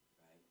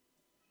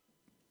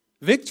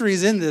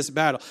 Victory's in this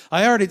battle.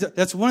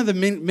 That's one of the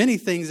many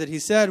things that he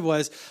said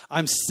was,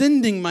 I'm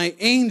sending my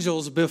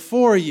angels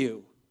before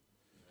you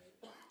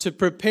to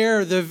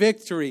prepare the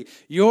victory.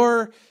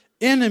 Your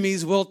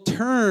enemies will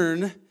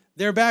turn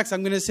their backs.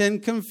 I'm going to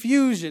send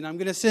confusion. I'm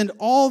going to send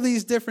all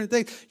these different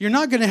things. You're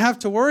not going to have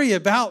to worry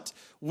about,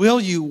 will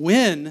you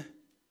win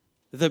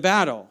the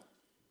battle?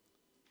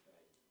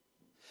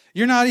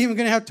 You're not even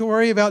going to have to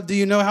worry about, do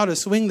you know how to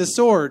swing the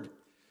sword?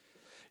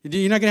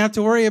 You're not going to have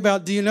to worry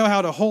about, do you know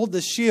how to hold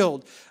the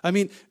shield? I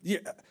mean,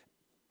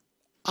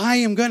 I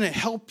am going to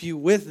help you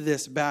with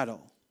this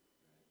battle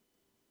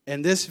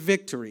and this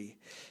victory.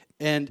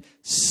 And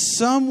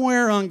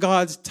somewhere on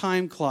God's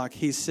time clock,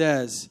 he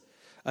says,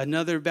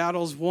 another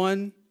battle's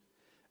won,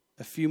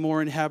 a few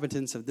more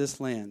inhabitants of this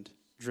land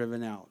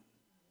driven out.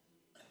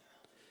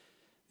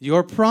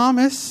 Your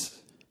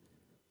promise,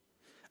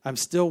 I'm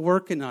still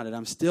working on it.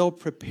 I'm still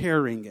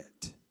preparing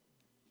it.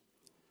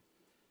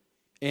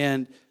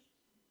 And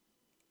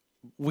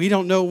we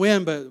don't know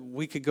when, but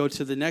we could go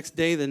to the next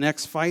day, the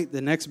next fight,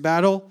 the next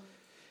battle,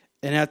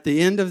 And at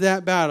the end of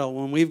that battle,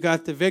 when we've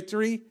got the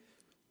victory,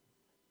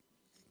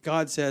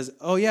 God says,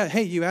 oh yeah,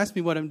 hey, you asked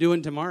me what I'm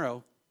doing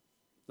tomorrow.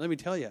 Let me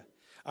tell you,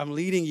 I'm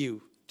leading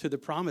you to the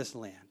promised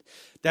land.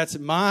 That's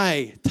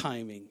my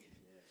timing.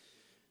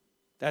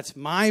 That's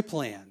my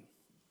plan.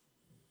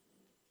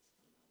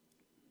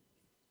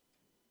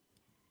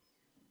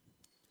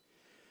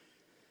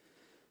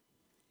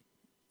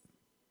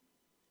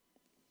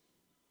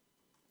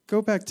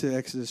 Go back to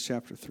Exodus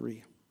chapter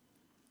 3.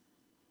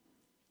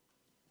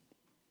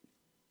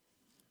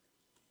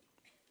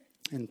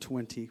 And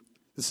 20.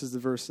 This is the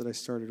verse that I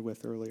started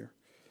with earlier.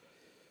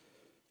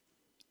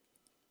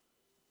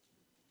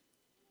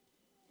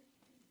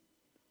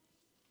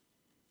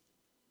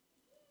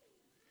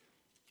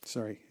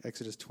 Sorry,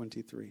 Exodus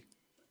 23.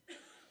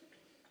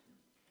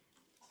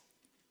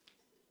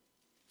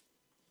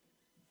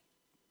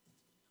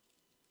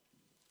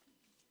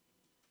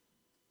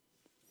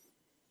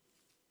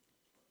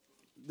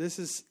 This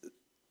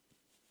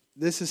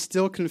is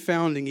still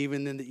confounding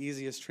even in the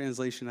easiest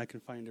translation I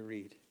can find to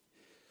read.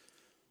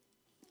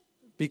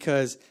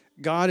 Because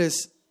God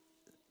is,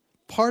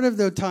 part of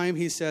the time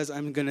he says,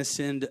 I'm going to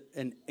send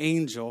an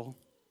angel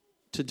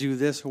to do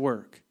this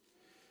work.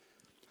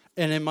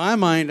 And in my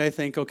mind, I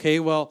think, okay,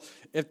 well,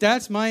 if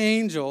that's my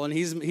angel and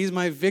he's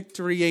my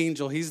victory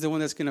angel, he's the one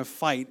that's going to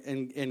fight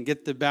and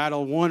get the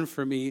battle won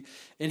for me,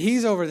 and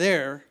he's over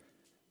there,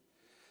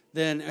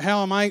 then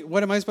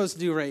what am I supposed to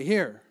do right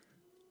here?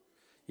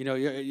 You know,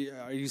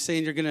 are you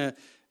saying you're going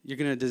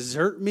to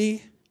desert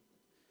me?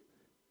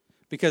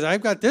 Because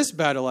I've got this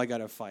battle I got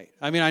to fight.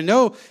 I mean, I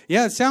know,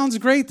 yeah, it sounds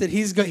great that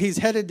he's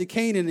headed to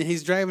Canaan and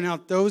he's driving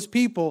out those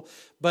people,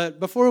 but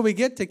before we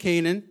get to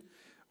Canaan,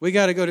 we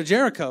got to go to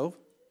Jericho.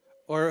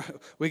 Or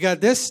we got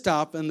this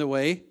stop in the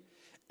way,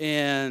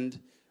 and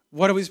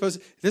what are we supposed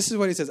to... This is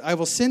what he says. I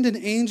will send an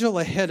angel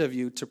ahead of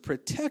you to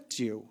protect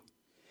you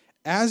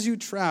as you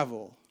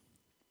travel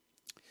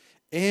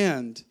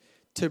and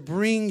to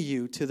bring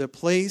you to the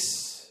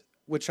place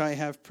which I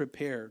have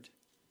prepared.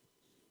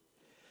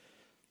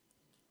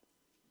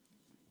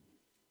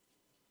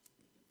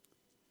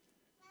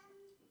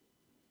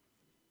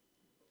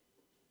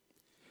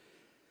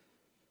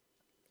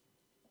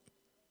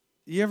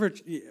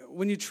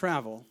 When you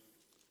travel,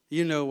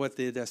 you know what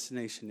the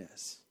destination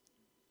is.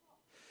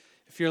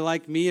 If you're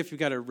like me, if you've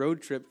got a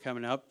road trip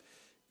coming up,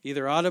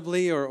 either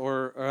audibly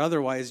or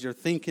otherwise, you're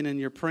thinking and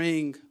you're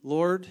praying,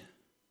 Lord,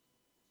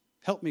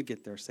 help me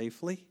get there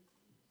safely.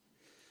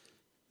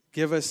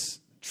 Give us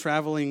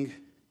traveling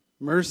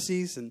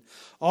mercies and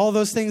all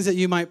those things that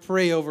you might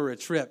pray over a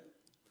trip.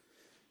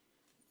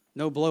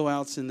 No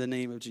blowouts in the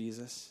name of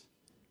Jesus.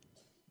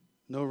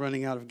 No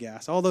running out of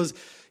gas. All those,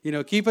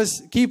 keep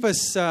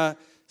us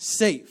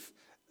safe.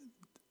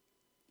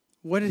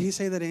 What did he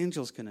say that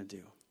angel's going to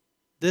do?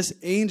 This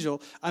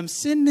angel, I'm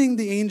sending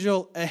the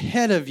angel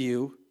ahead of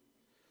you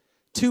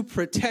to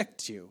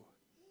protect you.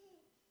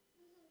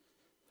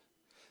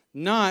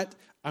 Not,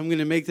 I'm going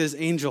to make this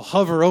angel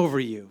hover over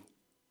you,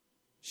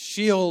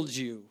 shield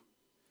you.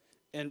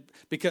 And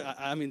because,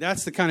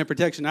 that's the kind of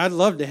protection I'd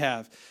love to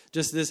have.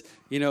 Just this,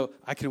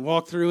 I can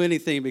walk through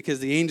anything because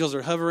the angels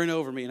are hovering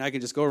over me and I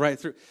can just go right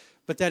through.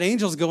 But that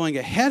angel's going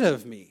ahead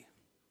of me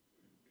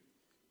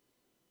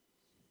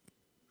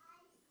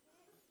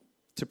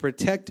to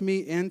protect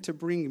me and to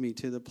bring me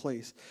to the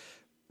place.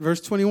 Verse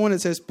 21,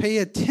 it says, pay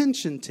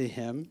attention to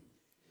him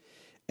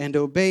and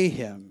obey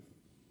him.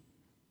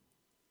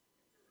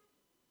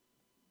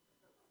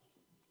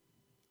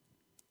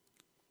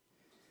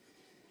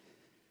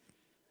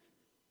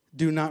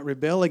 Do not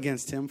rebel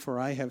against him, for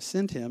I have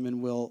sent him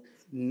and will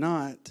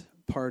not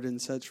pardon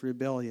such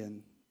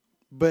rebellion.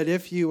 But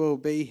if you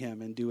obey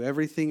him and do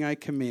everything I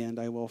command,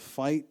 I will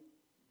fight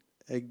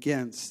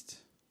against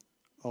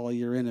all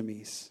your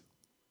enemies.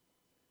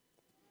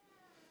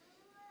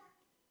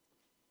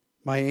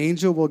 My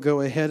angel will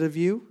go ahead of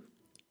you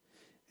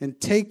and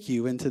take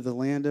you into the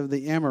land of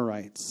the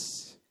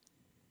Amorites,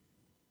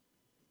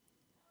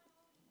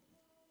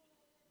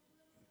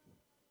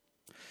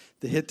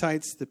 the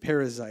Hittites, the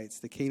Perizzites,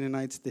 the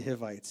Canaanites, the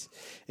Hivites,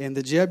 and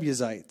the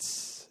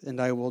Jebusites,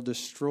 and I will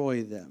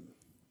destroy them.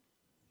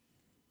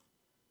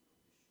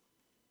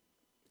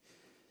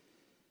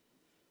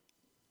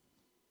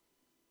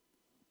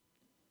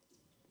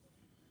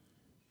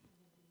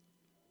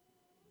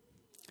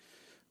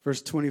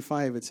 Verse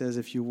 25, it says,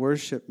 if you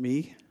worship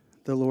me,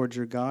 the Lord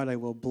your God, I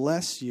will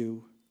bless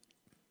you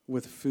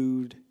with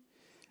food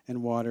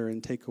and water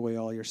and take away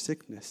all your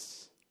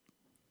sickness.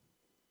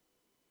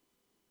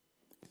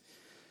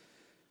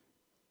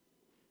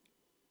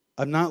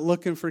 I'm not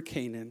looking for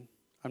Canaan.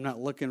 I'm not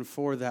looking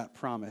for that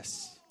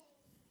promise.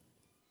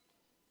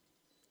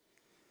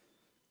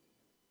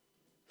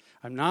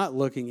 I'm not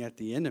looking at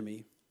the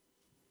enemy.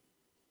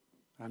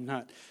 I'm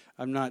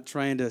not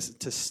trying to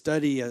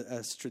study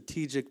a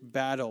strategic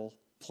battle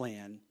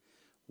plan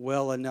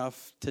well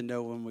enough to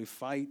know when we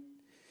fight.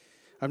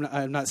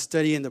 I'm not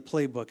studying the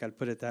playbook, I'd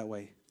put it that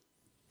way.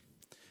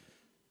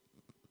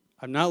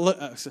 I'm not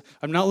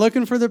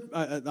looking for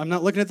I'm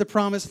not looking at the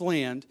promised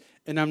land,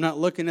 and I'm not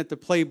looking at the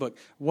playbook.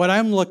 What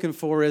I'm looking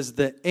for is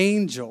the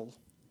angel,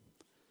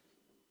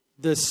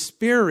 the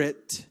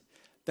spirit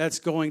that's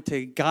going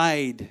to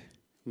guide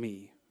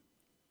me.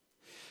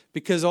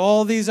 Because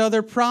all these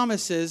other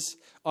promises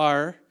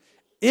are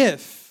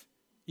if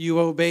you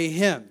obey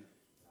him.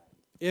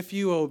 If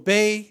you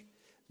obey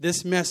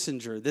this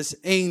messenger, this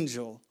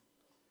angel,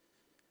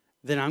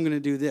 then I'm going to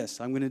do this.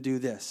 I'm going to do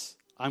this.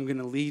 I'm going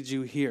to lead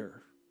you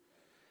here.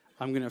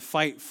 I'm going to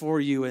fight for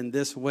you in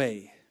this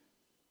way.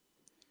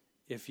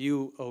 If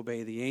you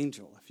obey the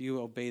angel, if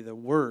you obey the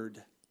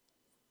word.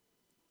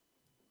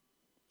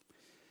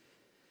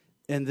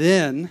 And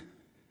then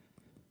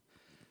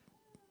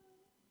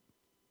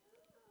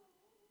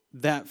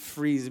that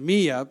frees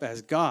me up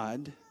as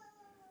God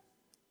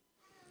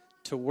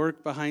to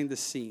work behind the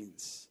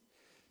scenes.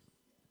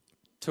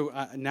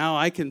 Now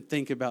I can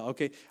think about,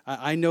 okay,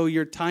 I know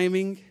your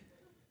timing.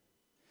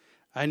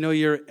 I know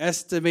your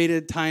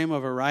estimated time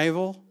of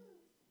arrival.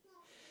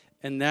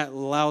 And that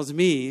allows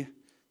me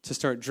to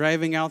start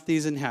driving out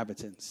these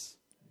inhabitants.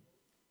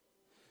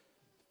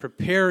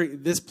 Prepare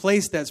this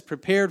place that's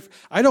prepared.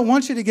 I don't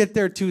want you to get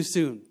there too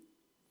soon.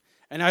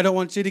 And I don't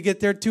want you to get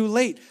there too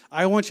late.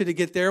 I want you to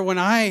get there when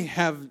I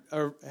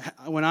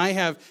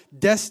have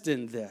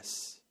destined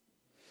this.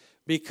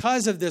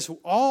 Because of this,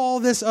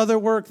 all this other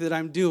work that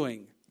I'm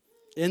doing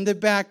in the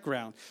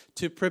background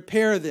to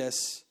prepare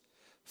this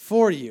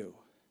for you.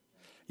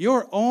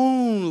 Your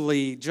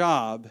only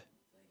job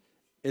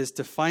is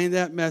to find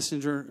that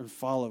messenger and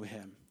follow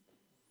him.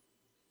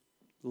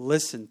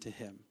 Listen to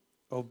him.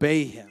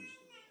 Obey him.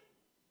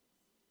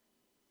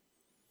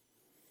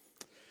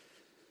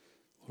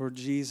 Lord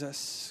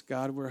Jesus,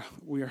 God,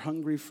 we are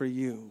hungry for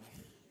you.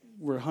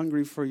 We're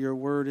hungry for your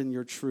word and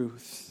your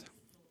truth.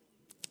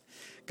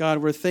 God,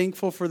 we're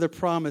thankful for the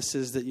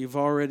promises that you've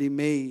already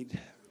made.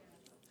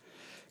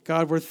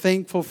 God, we're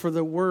thankful for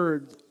the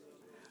word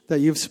that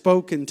you've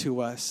spoken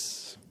to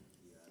us.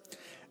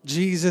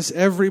 Jesus,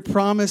 every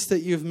promise that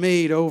you've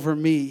made over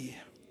me,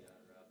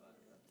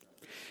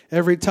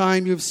 every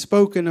time you've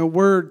spoken a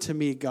word to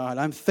me, God,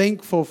 I'm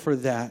thankful for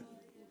that.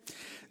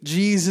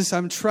 Jesus,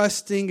 I'm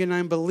trusting and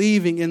I'm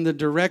believing in the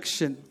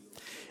direction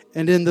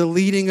and in the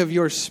leading of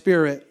your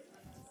Spirit.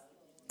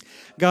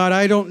 God,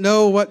 I don't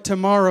know what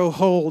tomorrow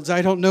holds.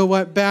 I don't know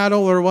what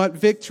battle or what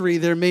victory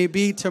there may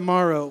be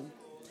tomorrow.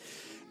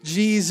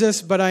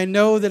 Jesus, but I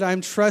know that I'm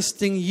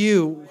trusting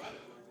you.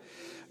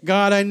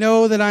 God, I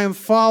know that I am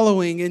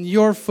following in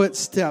your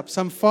footsteps.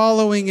 I'm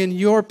following in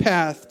your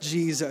path,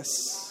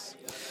 Jesus.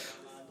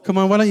 Come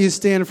on, why don't you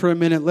stand for a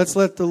minute? Let's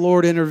let the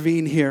Lord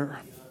intervene here.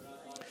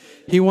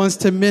 He wants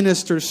to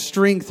minister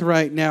strength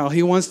right now.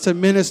 He wants to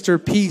minister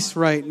peace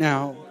right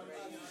now.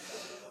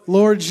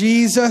 Lord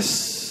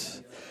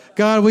Jesus,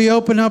 God, we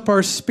open up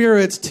our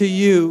spirits to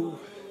you.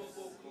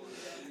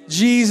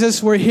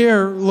 Jesus, we're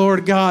here,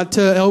 Lord God,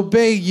 to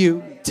obey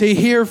you, to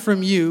hear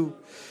from you,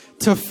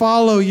 to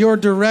follow your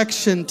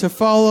direction, to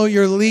follow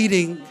your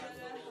leading.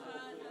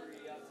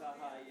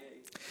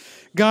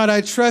 God,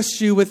 I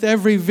trust you with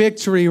every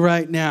victory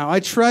right now. I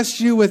trust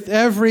you with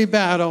every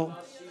battle.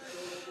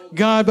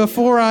 God,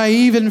 before I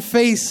even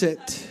face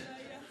it,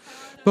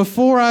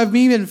 before I'm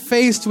even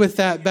faced with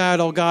that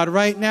battle, God,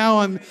 right now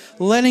I'm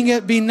letting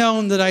it be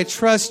known that I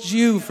trust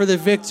you for the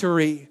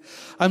victory.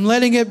 I'm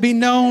letting it be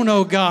known,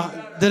 oh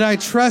God, that I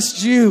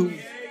trust you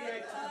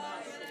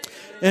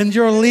and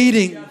your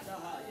leading.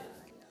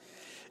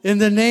 In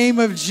the name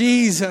of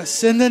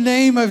Jesus, in the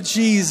name of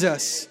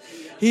Jesus.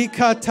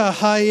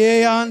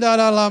 Ikatahaye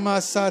andara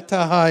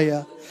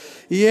lamasatahaya.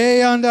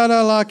 Ye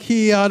andara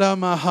laki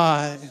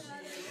adamahai.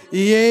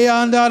 Ye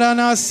andara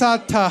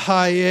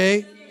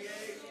nasatahaye.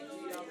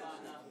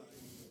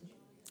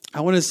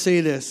 I want to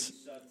say this.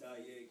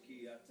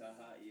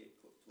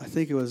 I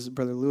think it was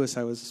Brother Lewis.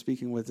 I was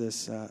speaking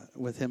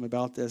with him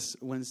about this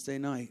Wednesday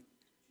night.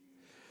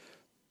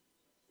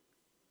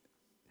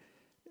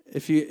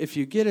 If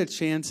you get a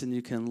chance and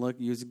you can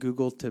use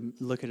Google to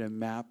look at a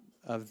map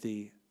of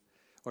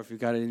or if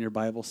you've got it in your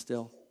Bible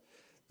still,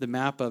 the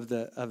map of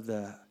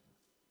the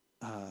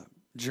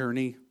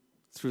journey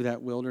through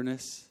that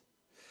wilderness.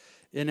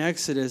 In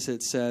Exodus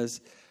it says,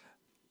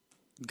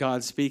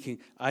 God speaking,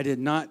 I did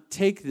not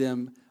take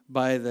them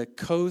by the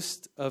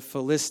coast of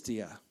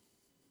Philistia,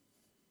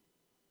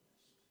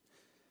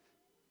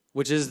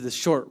 which is the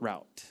short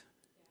route.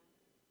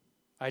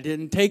 I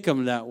didn't take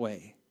them that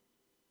way.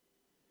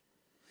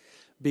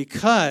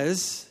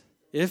 Because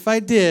if I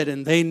did,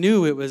 and they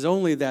knew it was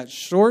only that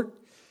short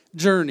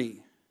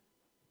journey,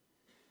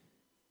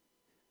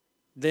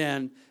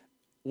 then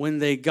when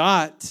they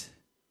got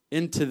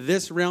into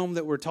this realm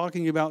that we're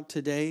talking about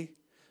today,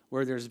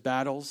 where there's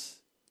battles,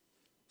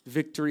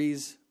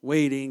 victories,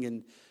 waiting,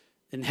 and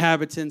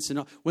inhabitants, and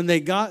all, when they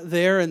got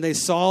there and they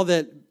saw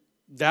that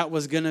that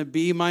was going to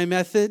be my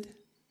method,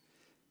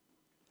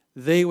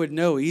 they would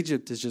know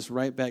Egypt is just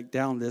right back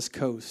down this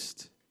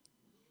coast.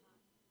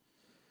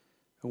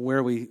 And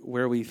where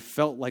we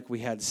felt like we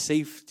had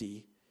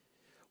safety,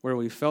 where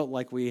we felt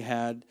like we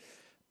had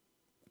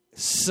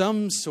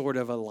some sort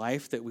of a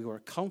life that we were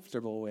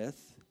comfortable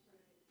with.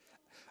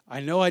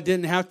 I know I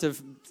didn't have to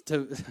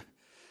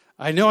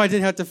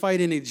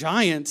fight any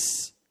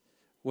giants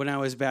when I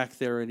was back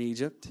there in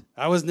Egypt.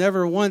 I was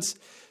never once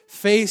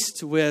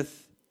faced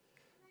with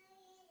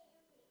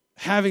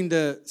having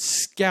to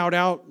scout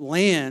out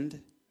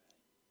land.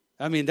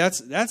 I mean,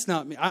 that's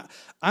not me.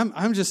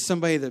 I'm just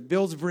somebody that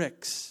builds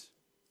bricks.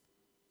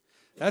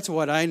 That's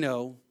what I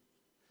know.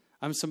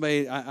 I'm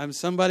somebody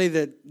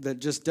that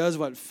just does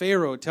what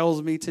Pharaoh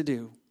tells me to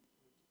do.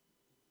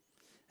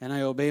 And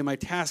I obey my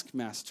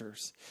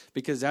taskmasters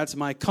because that's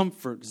my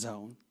comfort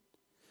zone.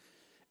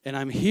 And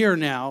I'm here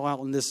now out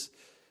on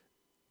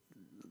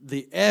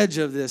the edge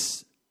of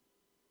this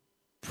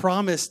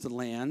promised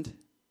land.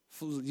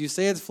 You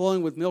say it's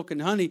flowing with milk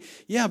and honey.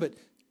 Yeah, but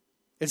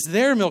it's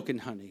their milk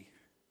and honey.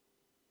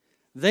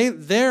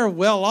 They're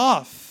well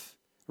off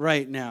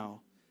right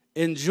now,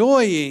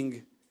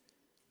 enjoying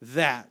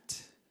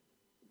that.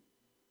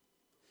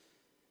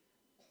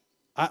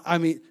 I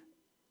mean,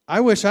 I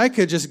wish I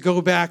could just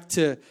go back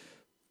to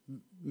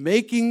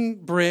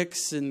making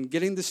bricks and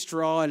getting the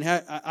straw, and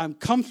I'm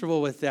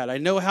comfortable with that. I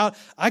know how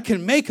I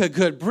can make a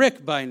good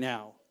brick by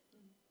now.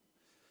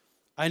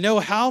 I know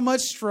how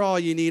much straw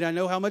you need. I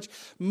know how much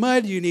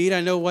mud you need.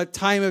 I know what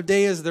time of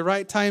day is the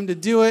right time to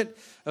do it.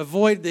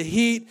 Avoid the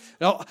heat.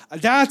 No,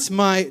 that's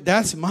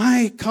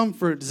my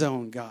comfort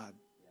zone, God.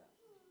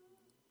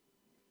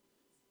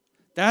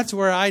 That's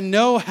where I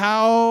know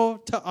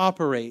how to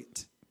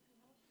operate.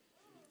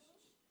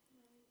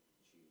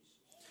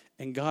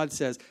 And God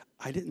says,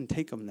 I didn't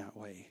take them that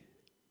way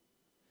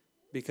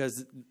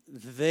because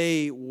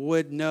they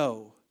would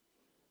know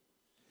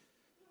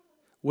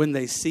when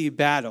they see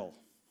battle,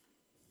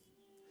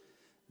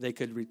 they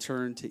could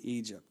return to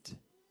Egypt.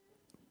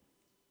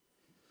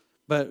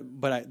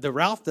 But the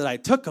route that I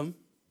took them,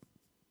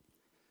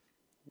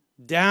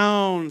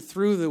 down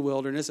through the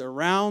wilderness,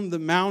 around the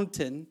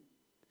mountain,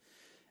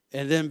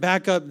 and then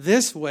back up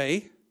this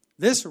way,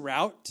 this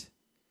route,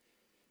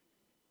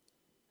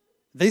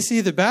 they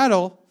see the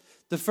battle.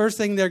 The first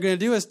thing they're going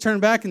to do is turn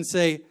back and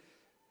say,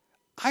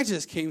 I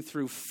just came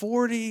through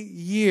 40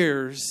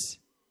 years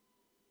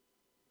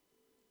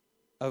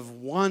of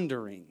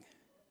wandering.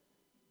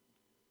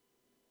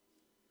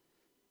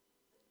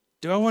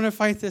 Do I want to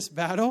fight this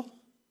battle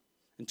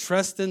and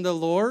trust in the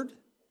Lord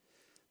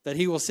that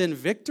He will send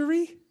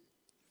victory?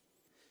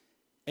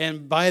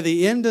 And by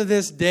the end of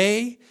this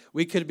day,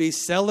 we could be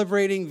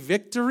celebrating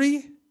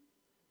victory?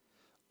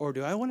 Or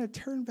do I want to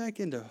turn back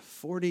into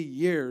 40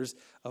 years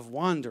of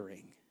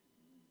wandering?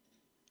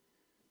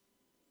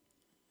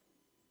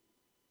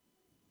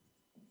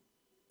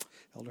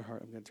 Elder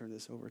Hart, I'm going to turn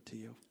this over to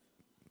you.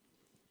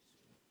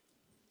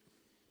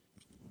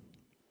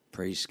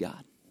 Praise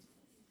God.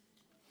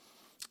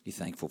 You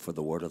thankful for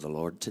the word of the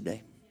Lord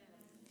today?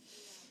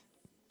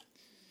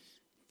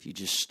 If you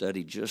just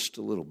study just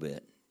a little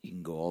bit, you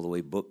can go all the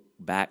way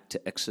back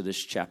to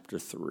Exodus chapter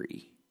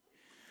 3,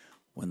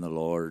 when the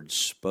Lord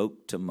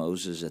spoke to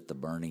Moses at the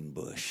burning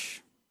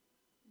bush.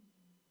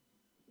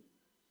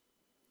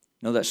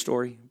 Know that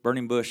story?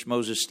 Burning bush,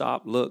 Moses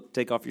stopped, look,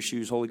 take off your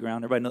shoes, holy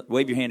ground. Everybody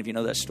wave your hand if you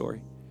know that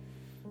story.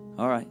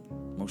 All right,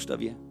 most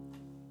of you.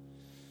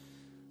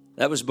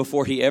 That was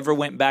before he ever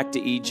went back to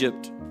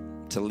Egypt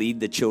to lead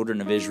the children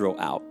of Israel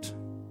out.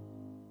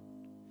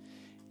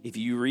 If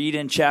you read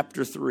in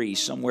chapter 3,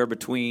 somewhere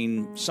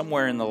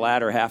in the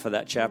latter half of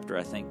that chapter,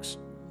 I think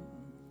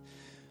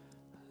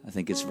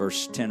it's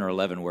verse 10 or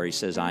 11 where he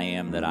says, I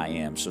am that I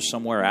am. So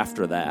somewhere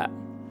after that,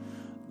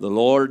 the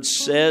Lord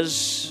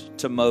says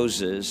to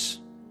Moses,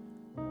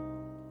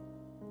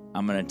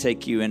 I'm going to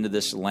take you into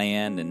this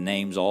land, and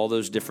names all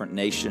those different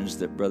nations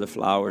that Brother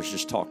Flowers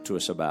just talked to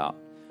us about.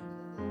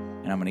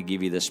 And I'm going to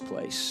give you this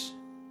place.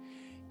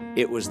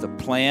 It was the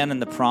plan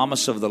and the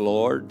promise of the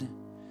Lord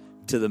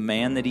to the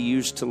man that He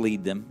used to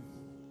lead them.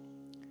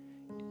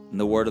 And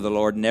the word of the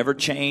Lord never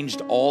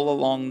changed all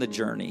along the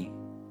journey.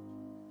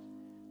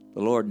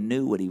 The Lord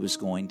knew what He was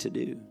going to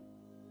do.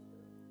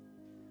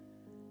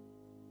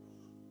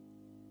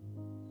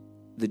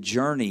 The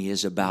journey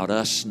is about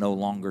us no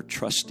longer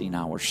trusting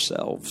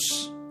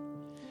ourselves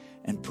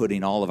and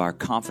putting all of our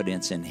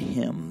confidence in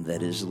Him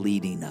that is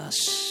leading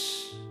us.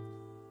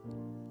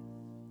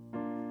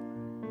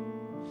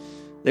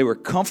 They were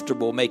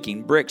comfortable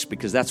making bricks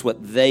because that's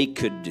what they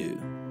could do.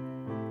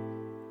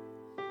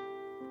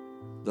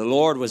 The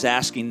Lord was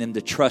asking them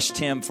to trust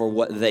Him for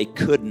what they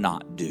could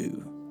not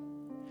do.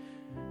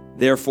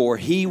 Therefore,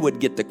 He would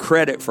get the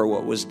credit for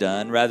what was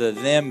done rather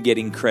than them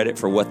getting credit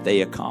for what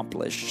they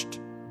accomplished.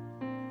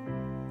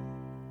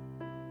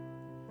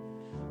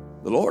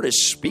 The Lord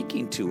is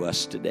speaking to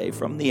us today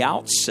from the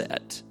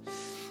outset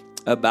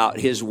about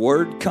His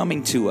word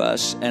coming to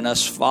us and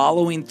us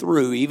following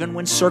through even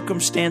when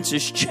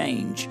circumstances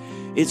change.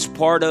 It's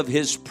part of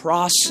His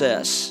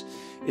process.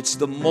 It's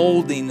the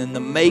molding and the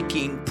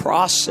making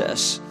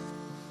process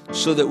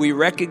so that we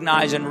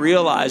recognize and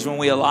realize when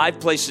we arrive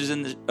places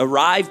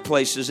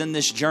in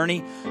this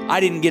journey, I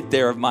didn't get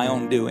there of my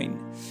own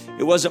doing.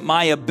 It wasn't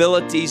my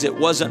abilities. It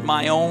wasn't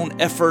my own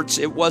efforts.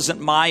 It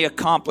wasn't my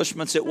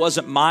accomplishments. It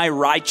wasn't my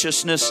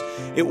righteousness.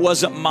 It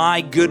wasn't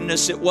my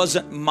goodness. It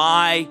wasn't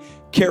my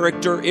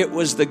character. It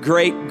was the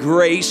great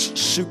grace,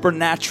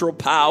 supernatural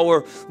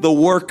power, the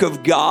work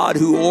of God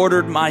who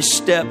ordered my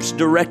steps,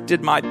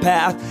 directed my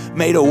path,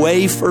 made a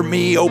way for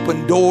me,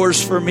 opened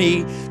doors for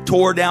me,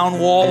 tore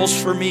down walls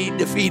for me,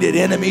 defeated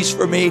enemies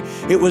for me.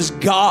 It was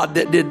God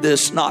that did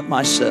this, not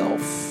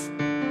myself.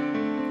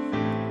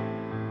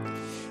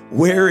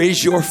 Where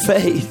is your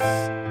faith?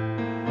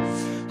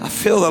 I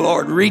feel the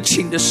Lord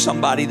reaching to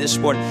somebody this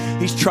morning.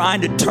 He's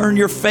trying to turn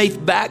your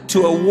faith back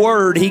to a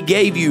word He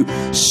gave you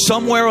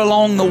somewhere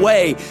along the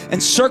way.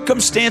 And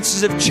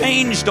circumstances have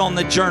changed on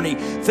the journey.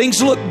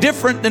 Things look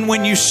different than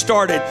when you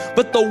started.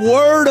 But the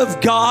Word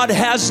of God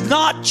has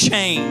not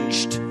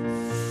changed.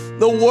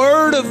 The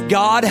Word of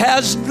God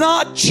has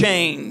not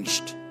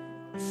changed.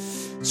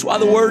 That's why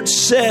the Word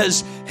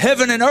says,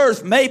 heaven and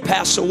earth may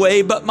pass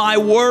away, but my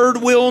word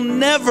will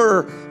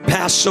never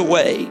pass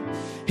away.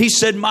 He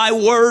said, my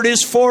word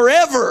is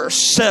forever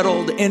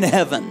settled in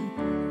heaven.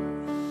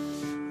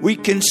 We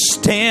can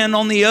stand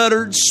on the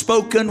uttered,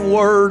 spoken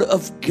word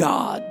of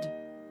God.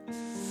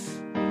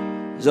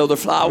 As Elder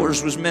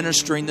Flowers was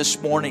ministering this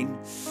morning,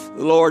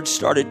 the Lord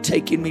started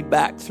taking me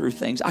back through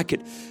things. I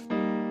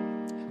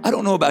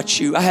don't know about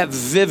you, I have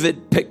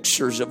vivid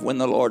pictures of when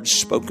the Lord's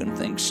spoken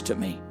things to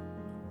me.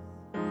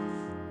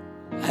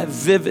 I have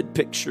vivid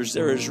pictures.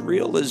 They're as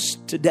real as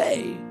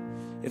today.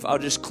 If I'll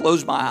just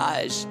close my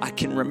eyes, I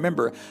can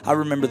remember. I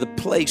remember the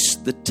place,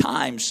 the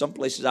time. Some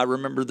places I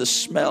remember the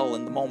smell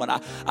in the moment.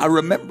 I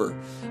remember.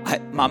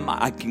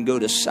 I can go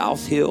to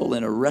South Hill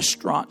in a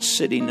restaurant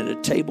sitting at a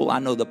table. I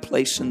know the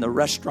place in the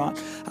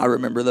restaurant. I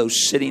remember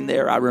those sitting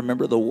there. I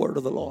remember the word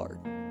of the Lord.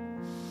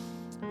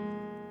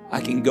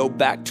 I can go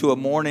back to a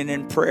morning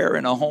in prayer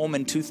in a home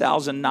in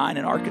 2009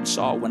 in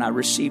Arkansas when I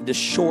received a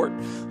short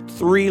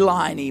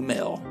 3-line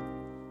email.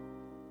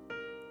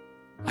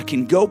 I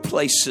can go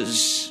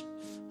places.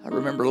 I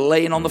remember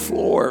laying on the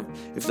floor.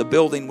 If the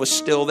building was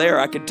still there,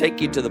 I could take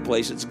you to the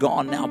place. It's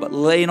gone now. But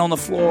laying on the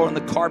floor on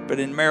the carpet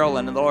in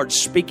Maryland and the Lord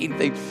speaking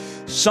things.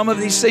 Some of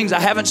these things I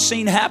haven't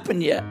seen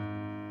happen yet.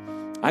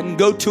 I can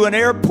go to an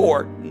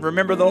airport and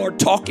remember the Lord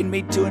talking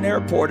me to an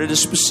airport at a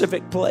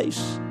specific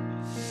place.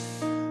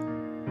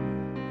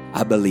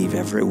 I believe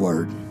every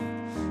word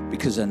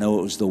because I know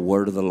it was the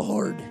word of the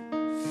Lord.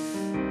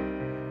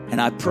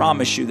 And I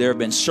promise you, there have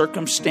been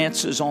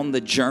circumstances on the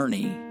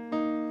journey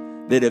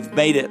that have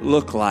made it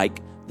look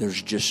like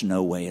there's just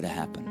no way it'll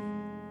happen.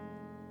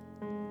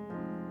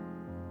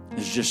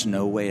 There's just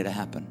no way it'll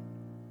happen.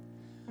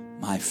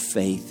 My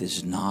faith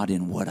is not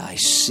in what I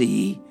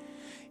see.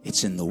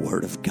 It's in the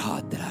Word of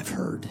God that I've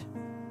heard.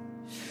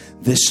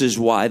 This is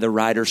why the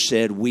writer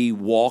said, we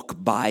walk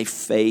by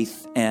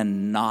faith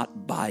and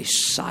not by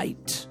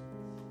sight.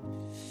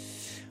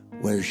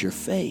 Where's your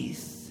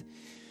faith?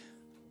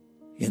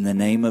 In the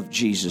name of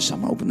Jesus, I'm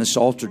going to open this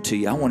altar to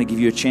you. I want to give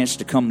you a chance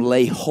to come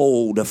lay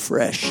hold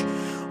afresh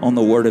on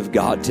the Word of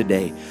God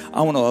today.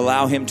 I want to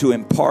allow Him to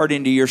impart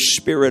into your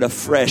spirit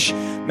afresh.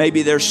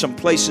 Maybe there's some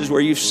places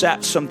where you've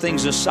set some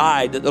things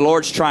aside that the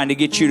Lord's trying to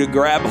get you to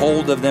grab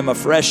hold of them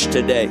afresh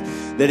today.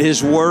 That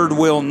His Word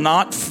will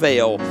not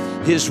fail.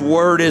 His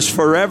Word is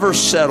forever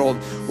settled.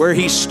 Where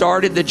He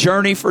started the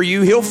journey for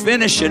you, He'll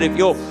finish it if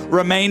you'll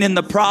remain in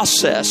the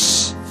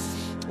process.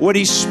 What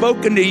He's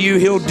spoken to you,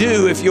 He'll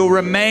do if you'll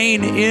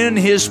remain in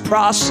His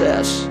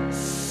process.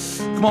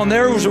 Come on,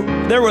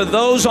 there were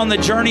those on the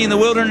journey in the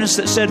wilderness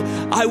that said,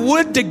 I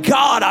would to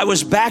God I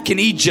was back in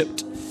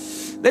Egypt.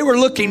 They were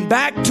looking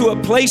back to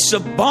a place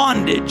of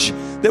bondage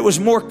that was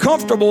more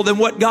comfortable than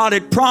what God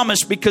had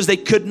promised because they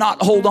could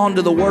not hold on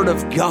to the Word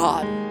of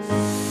God.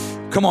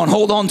 Come on,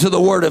 hold on to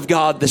the Word of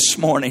God this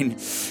morning.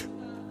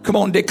 Come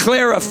on,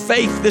 declare a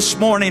faith this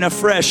morning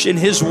afresh in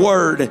His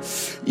Word.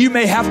 You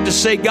may have to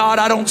say, God,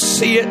 I don't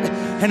see it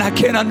and I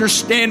can't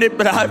understand it,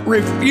 but I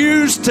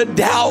refuse to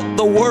doubt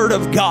the Word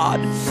of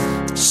God.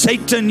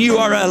 Satan, you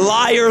are a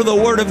liar. The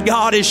Word of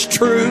God is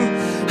true.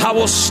 I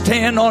will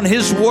stand on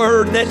His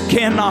Word that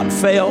cannot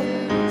fail.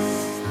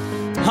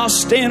 I'll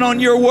stand on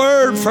your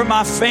word for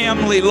my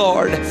family,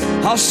 Lord.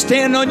 I'll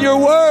stand on your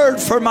word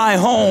for my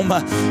home.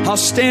 I'll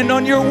stand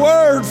on your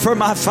word for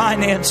my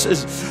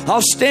finances.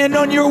 I'll stand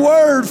on your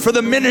word for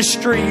the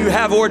ministry you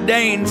have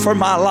ordained for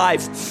my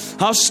life.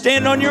 I'll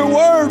stand on your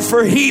word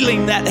for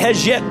healing that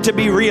has yet to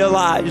be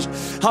realized.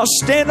 I'll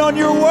stand on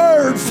your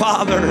word,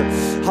 Father.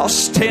 I'll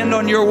stand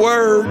on your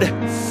word.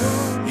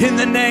 In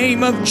the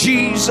name of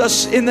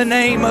Jesus, in the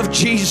name of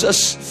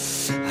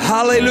Jesus.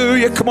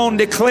 Hallelujah. Come on,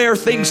 declare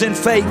things in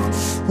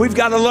faith. We've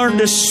got to learn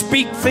to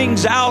speak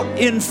things out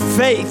in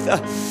faith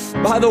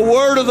by the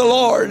word of the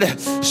Lord.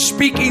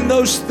 Speaking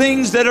those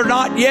things that are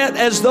not yet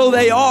as though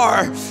they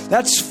are.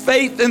 That's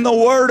faith in the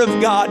word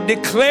of God.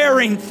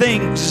 Declaring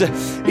things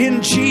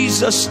in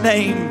Jesus'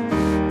 name.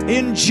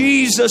 In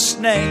Jesus'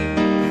 name.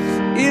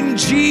 In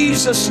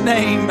Jesus'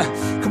 name.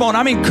 Come on,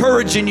 I'm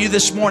encouraging you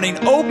this morning.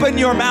 Open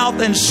your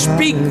mouth and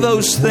speak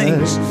those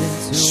things.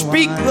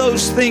 Speak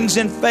those things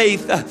in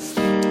faith.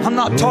 I'm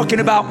not talking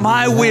about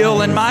my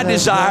will and my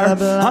desire.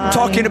 I'm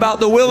talking about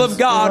the will of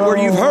God where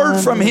you've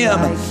heard from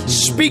Him.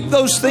 Speak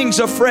those things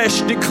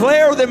afresh.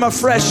 Declare them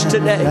afresh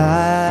today.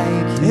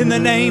 In the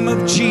name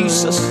of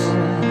Jesus.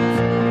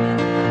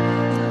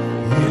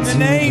 In the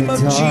name of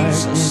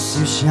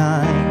Jesus.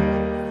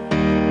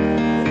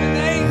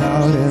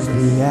 Out of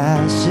the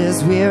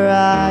ashes we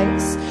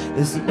rise.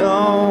 There's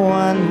no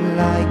one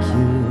like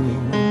you.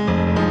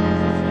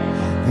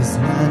 There's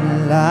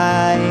none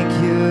like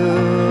you.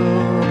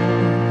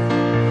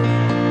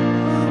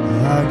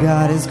 Our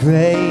God is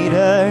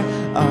greater.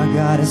 Our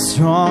God is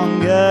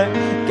stronger.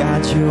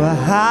 God, you are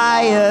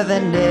higher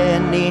than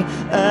any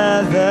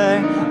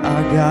other.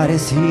 Our God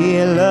is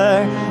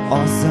healer.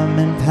 Awesome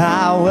in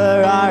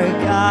power. Our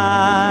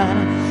God.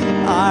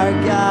 Our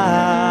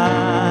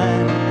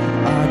God.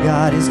 Our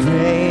God is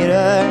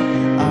greater.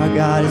 Our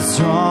God is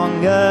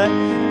stronger.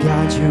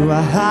 God, you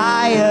are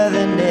higher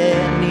than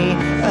any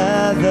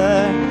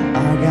other.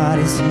 Our God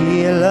is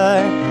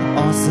healer.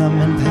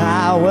 Awesome in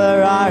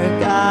power. Our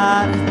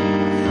God.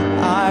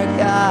 Our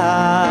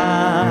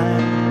God.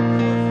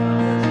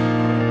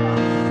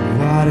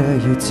 Water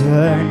you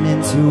turn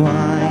into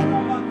wine.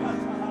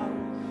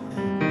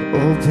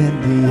 Open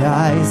the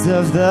eyes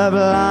of the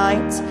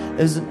blind.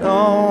 There's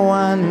no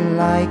one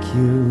like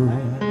you.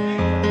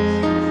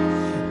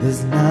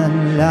 There's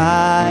none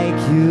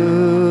like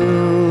you.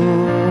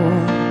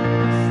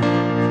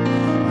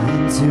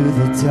 Into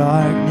the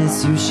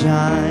darkness you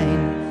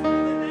shine.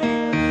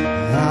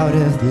 Out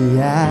of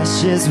the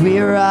ashes we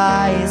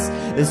rise.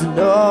 There's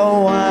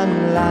no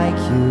one like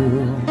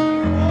you.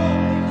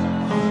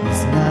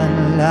 There's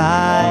none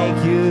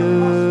like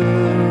you.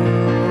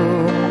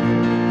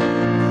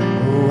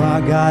 Oh,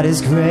 our God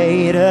is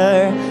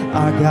greater.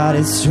 Our God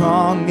is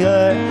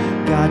stronger.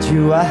 God,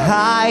 you are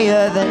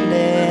higher than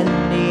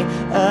any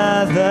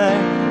other.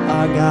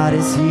 Our God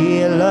is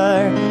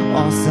healer.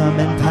 Awesome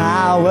in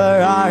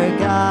power. Our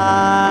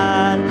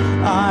God.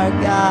 Our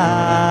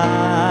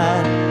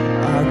God.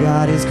 Our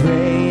God is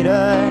greater.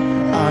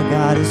 Our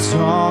God is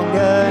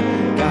stronger.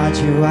 God,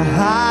 you are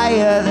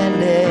higher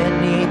than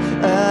any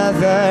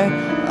other.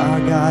 Our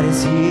God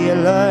is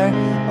healer.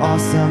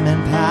 Awesome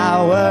in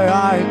power.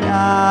 Our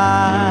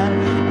God.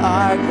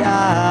 Our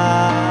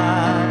God.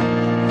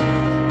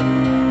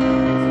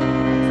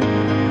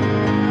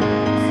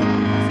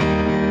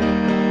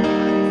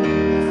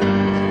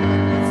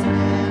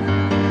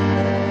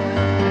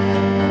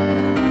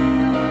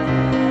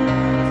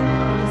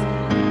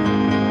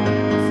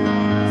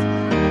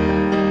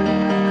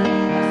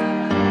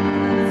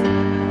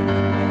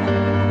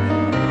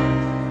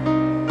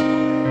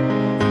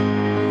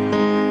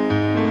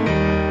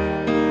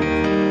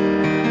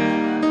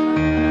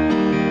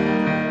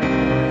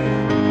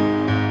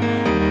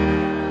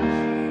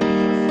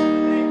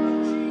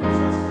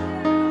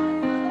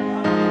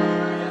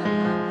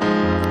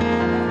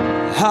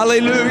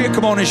 Hallelujah.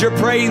 Come on, as you're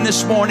praying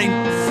this morning,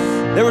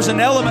 there was an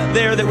element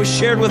there that was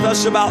shared with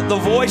us about the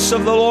voice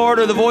of the Lord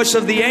or the voice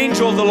of the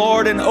angel of the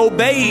Lord and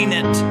obeying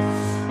it.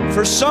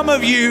 For some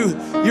of you,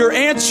 your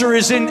answer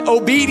is in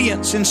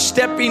obedience and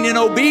stepping in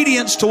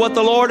obedience to what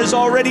the Lord has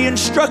already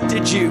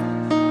instructed you.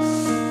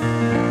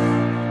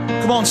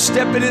 Come on,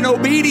 stepping in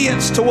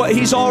obedience to what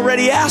He's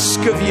already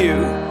asked of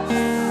you.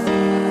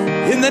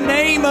 In the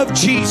name of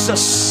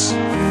Jesus.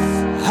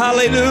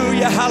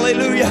 Hallelujah,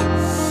 hallelujah.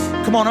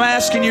 Come on, I'm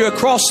asking you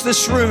across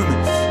this room,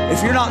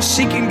 if you're not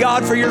seeking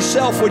God for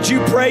yourself, would you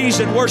praise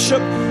and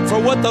worship for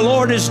what the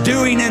Lord is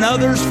doing in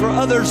others, for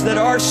others that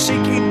are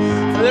seeking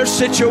for their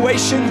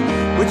situation?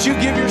 Would you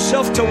give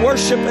yourself to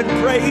worship and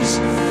praise?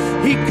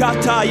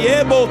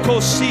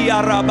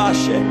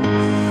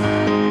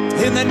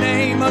 In the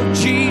name of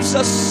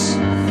Jesus.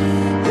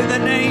 In the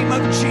name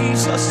of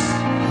Jesus.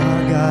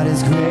 Our God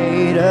is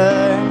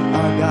greater.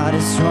 Our God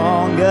is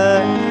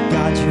stronger.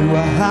 God, you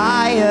are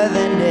higher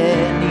than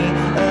any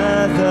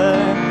other.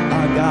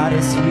 Our God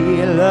is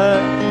healer.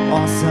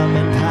 Awesome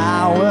in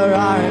power.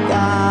 Our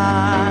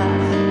God.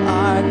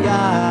 Our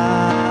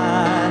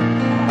God.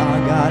 Our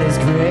God is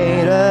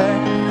greater.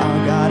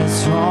 Our God is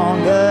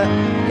stronger.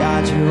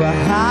 God, you are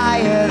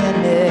higher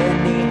than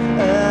any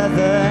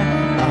other.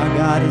 Our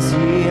God is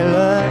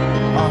healer.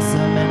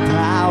 Awesome in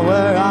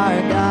power.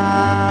 Our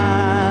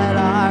God.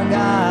 Our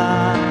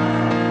God.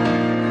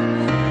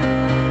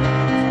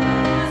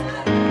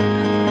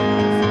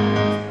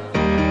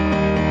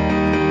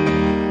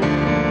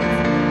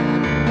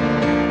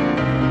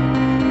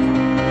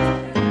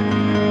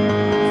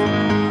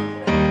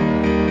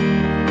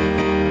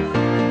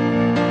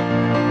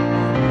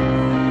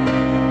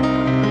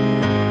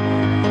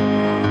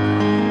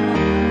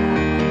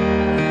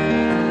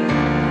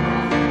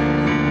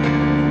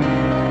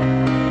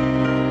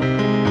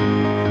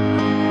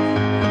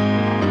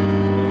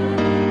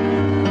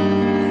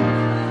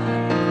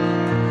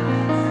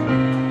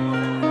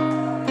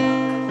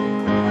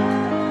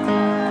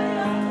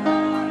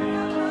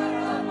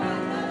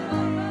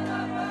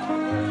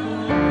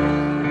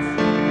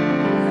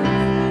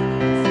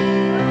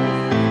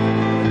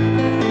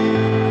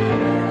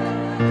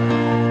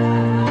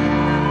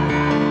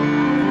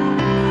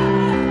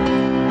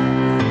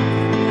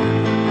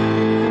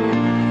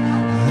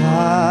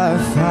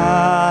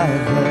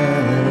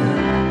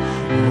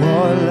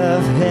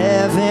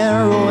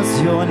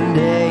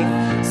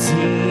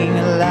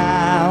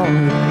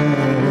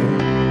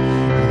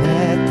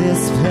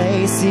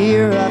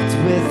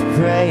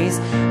 praise.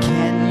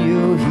 Can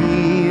you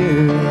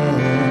hear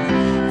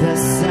it? The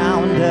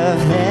sound of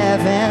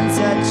heaven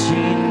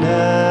touching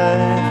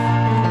earth.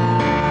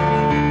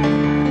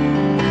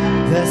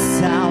 The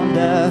sound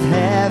of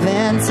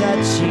heaven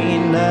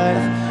touching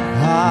earth.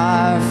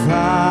 Our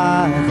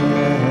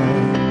Father,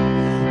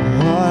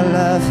 all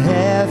of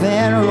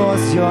heaven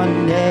roars your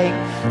name.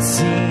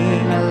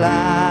 Sing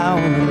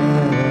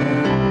louder.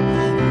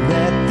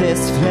 Let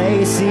this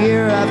place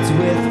erupt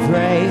with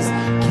praise.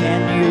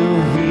 Can you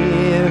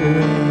hear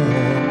it?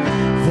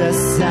 The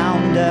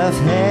sound of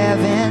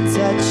heaven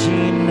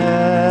touching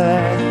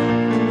earth.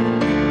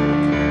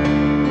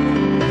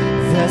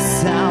 The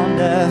sound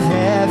of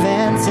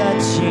heaven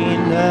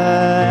touching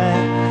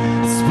earth.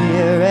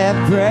 Spirit,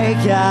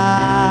 break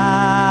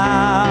out.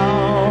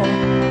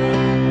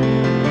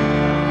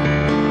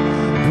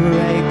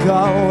 Break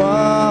our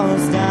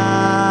walls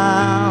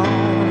down.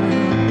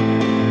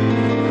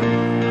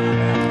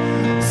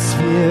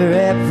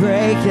 Spirit,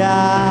 break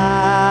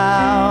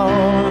out.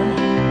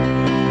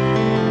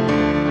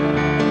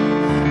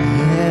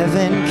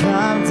 Heaven,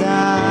 come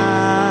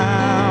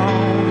down.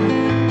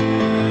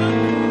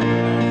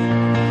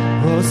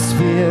 Oh,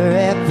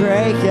 Spirit,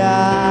 break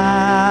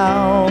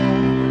out.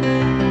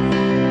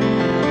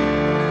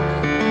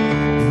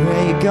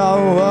 Break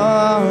our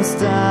walls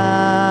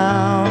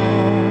down.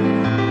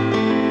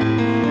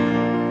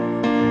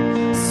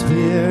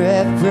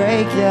 Spirit,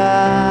 break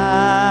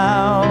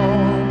out.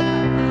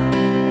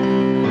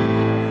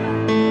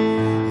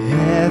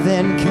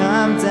 Heaven,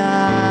 come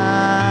down.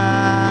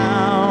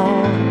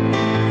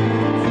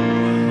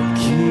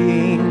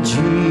 King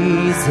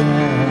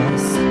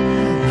Jesus,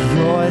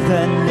 you're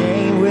the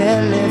name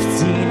we're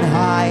lifting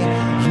high.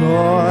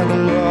 Your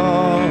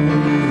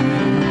glory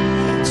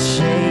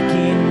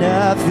shaking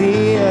up the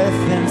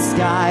earth and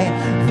sky.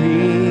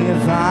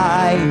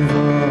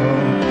 Revival,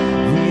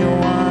 we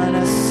want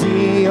to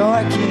see your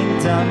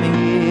kingdom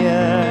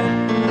here.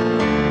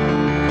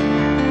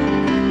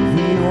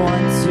 We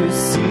want to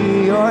see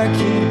your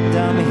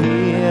kingdom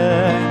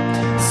here.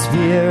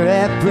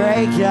 Spirit,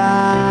 break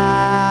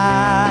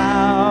out.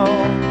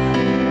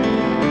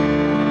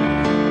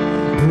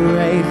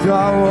 Break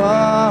our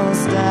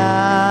walls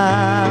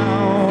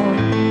down.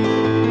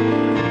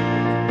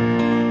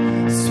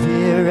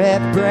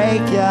 Spirit,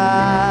 break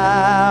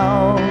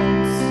out.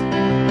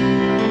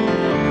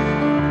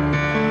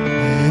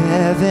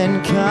 Heaven,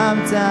 come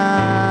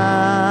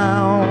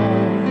down.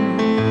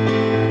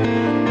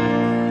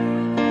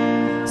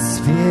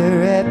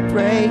 Spirit,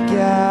 break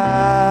out.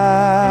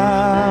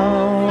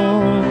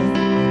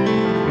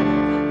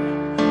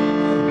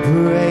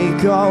 Break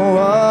our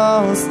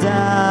walls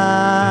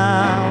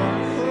down.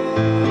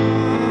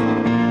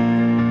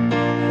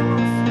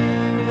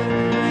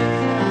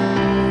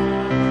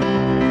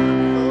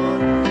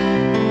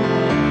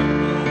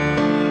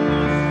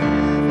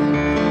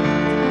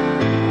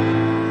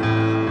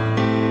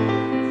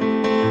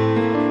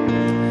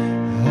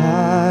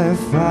 Our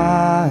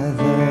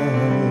Father,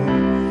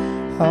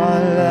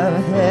 all of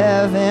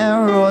heaven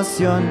roars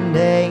your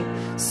name.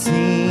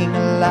 Sing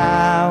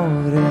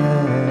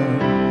louder.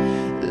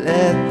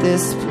 Let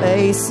this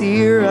place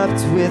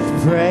erupt with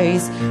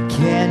praise.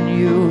 Can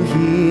you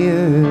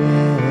hear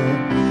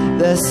it?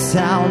 The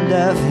sound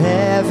of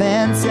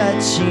heaven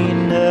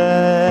touching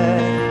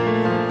earth.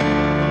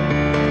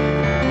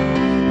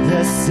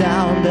 The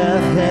sound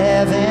of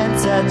heaven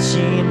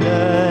touching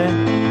earth.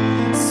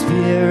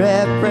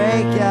 Spirit,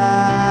 break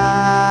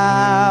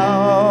out.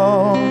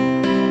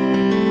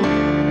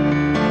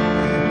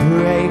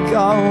 Break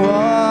our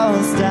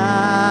walls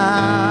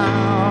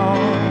down.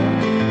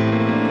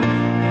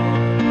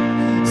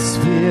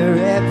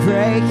 Spirit,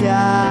 break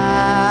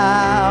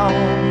out.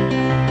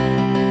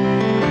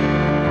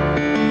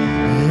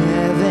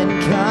 Heaven,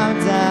 come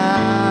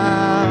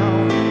down.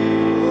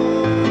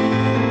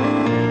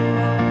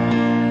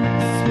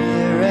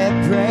 Spirit,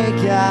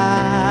 break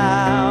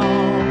out.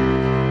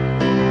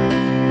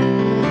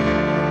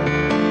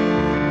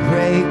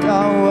 Break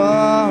our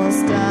walls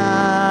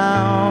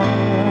down.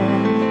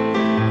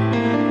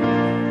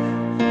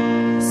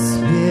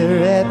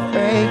 Spirit,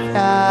 break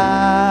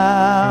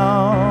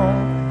out.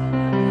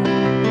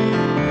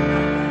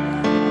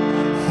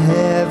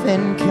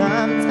 Heaven,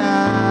 come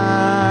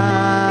down.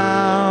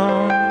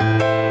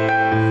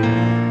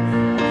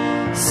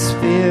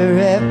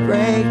 Spirit,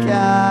 break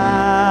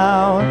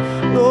out.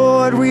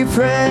 Lord, we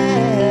pray.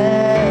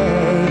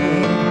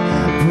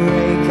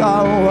 Break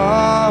our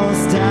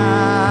walls down.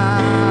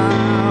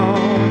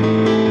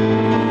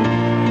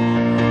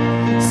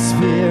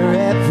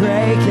 Spirit,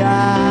 break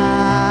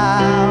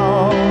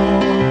out.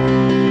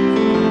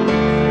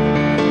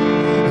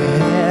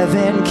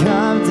 Heaven,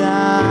 come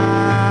down.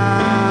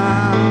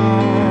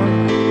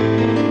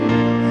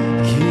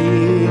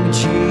 King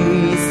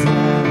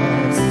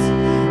Jesus,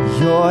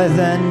 you're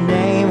the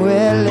name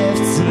we're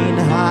lifting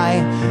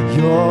high.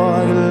 Your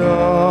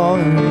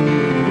glory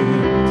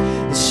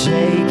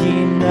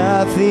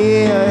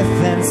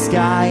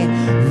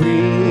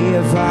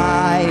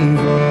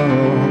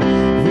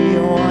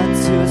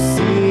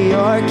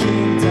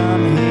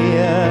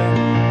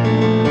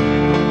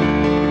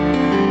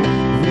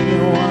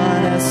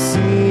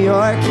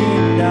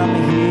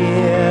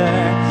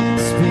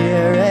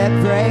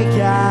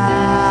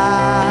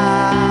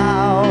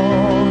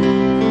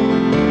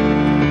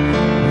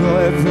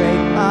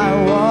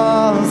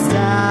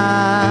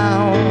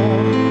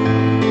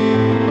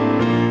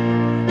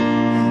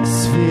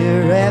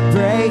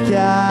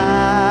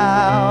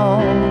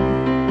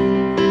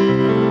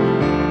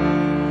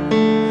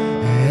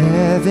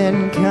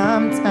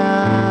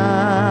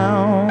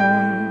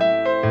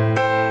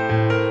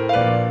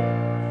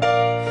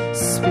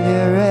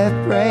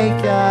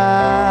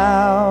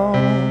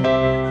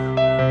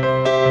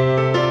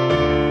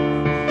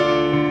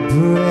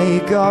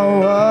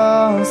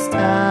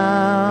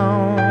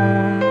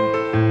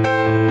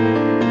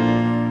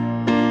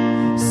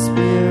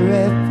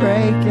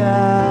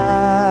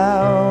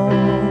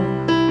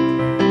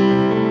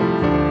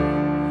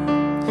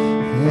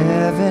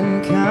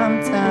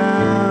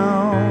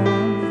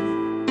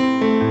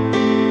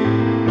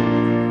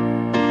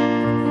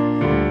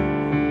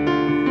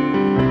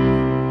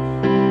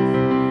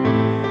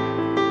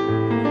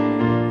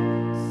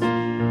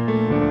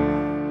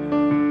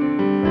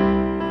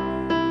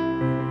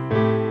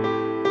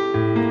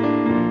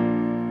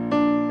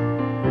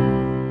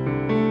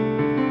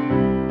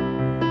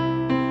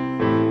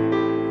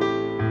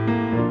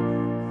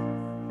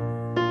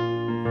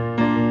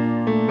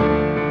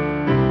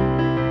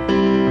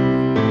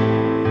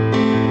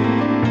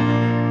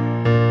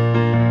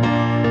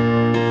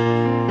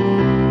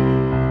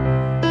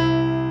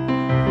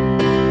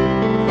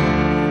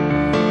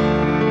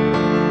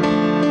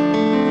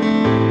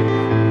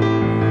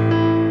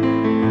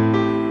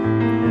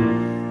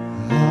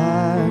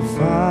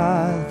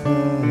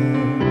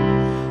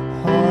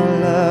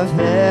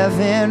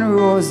heaven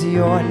roars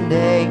your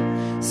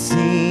name,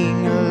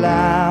 sing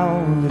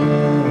louder.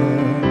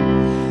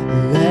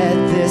 Let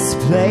this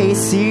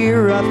place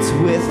erupt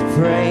with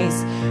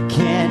praise.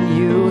 Can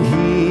you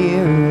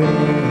hear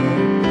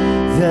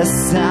it? The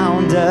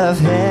sound of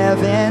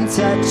heaven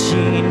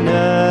touching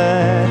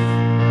earth.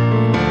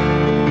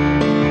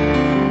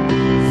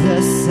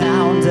 The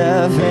sound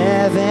of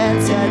heaven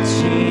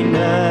touching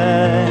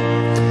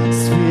earth.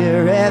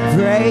 Spirit,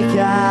 break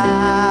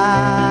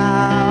out.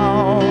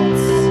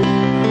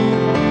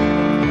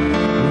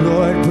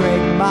 Lord,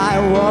 break my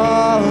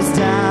walls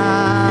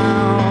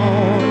down.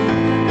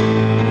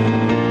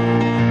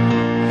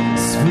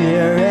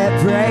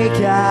 Spirit,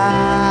 break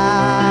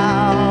out.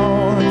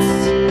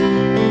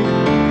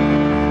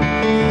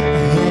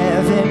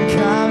 Heaven,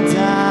 come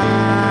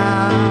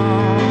down.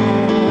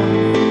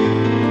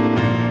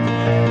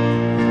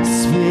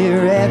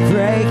 Spirit,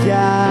 break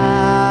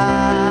out.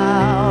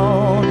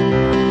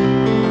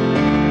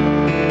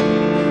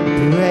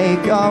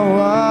 Break our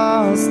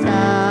walls down.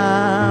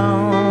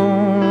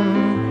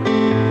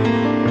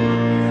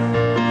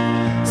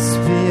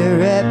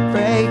 Spirit,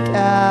 break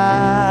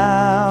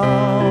out.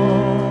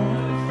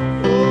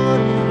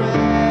 Lord,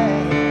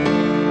 pray.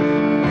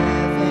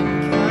 Heaven,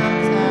 come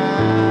down.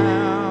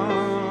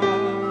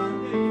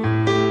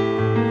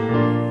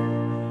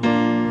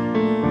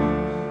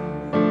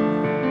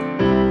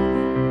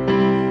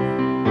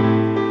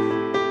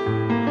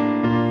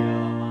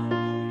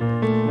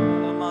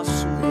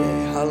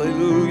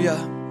 Hallelujah.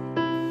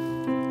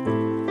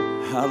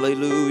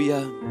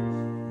 Hallelujah.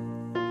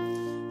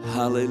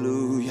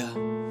 Hallelujah.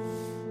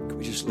 Can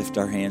we just lift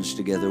our hands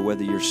together,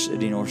 whether you're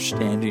sitting or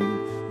standing?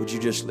 Would you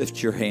just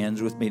lift your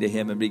hands with me to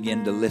Him and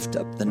begin to lift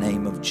up the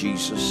name of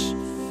Jesus?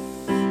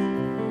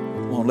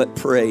 Come on, let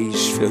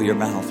praise fill your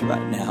mouth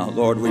right now.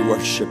 Lord, we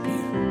worship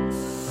you.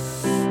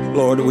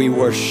 Lord, we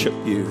worship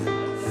you.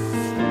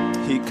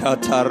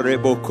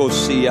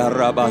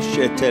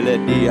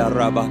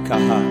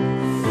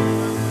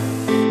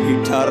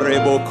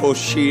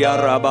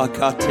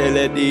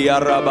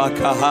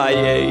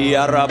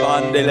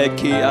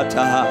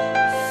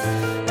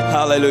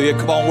 Hallelujah.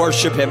 Come on,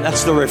 worship Him.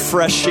 That's the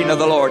refreshing of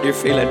the Lord you're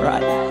feeling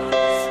right now.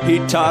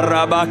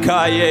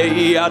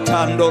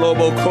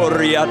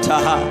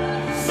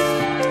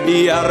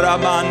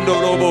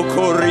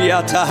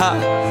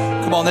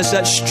 Come on, there's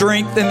that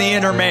strength in the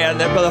inner man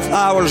that Brother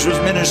Flowers was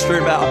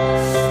ministering about.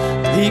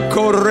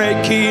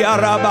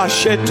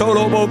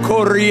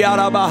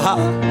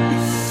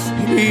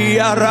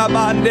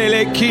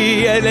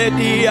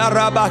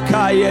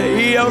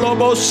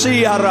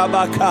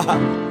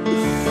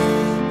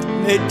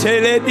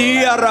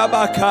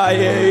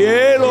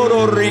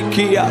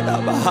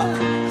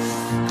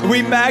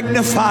 We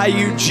magnify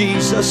you,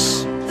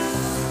 Jesus.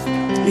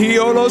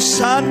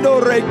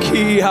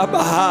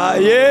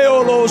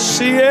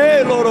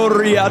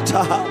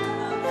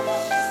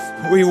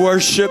 We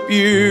worship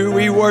you,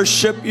 we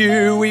worship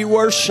you, we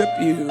worship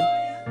you.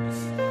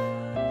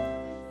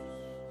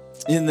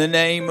 In the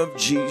name of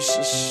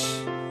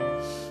Jesus.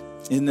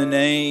 In the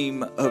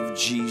name of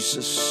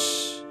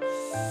Jesus.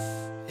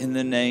 In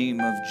the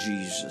name of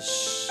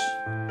Jesus.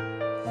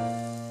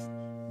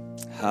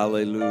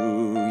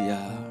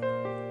 Hallelujah.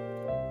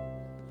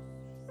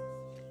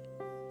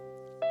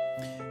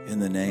 In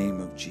the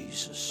name of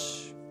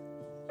Jesus.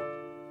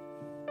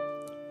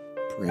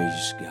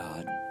 Praise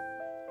God.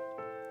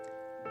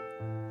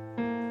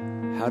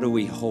 How do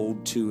we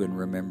hold to and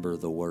remember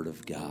the Word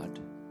of God?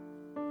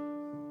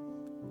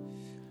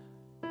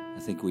 I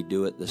think we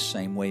do it the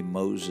same way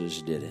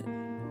Moses did it,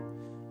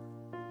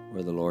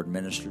 where the Lord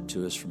ministered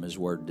to us from His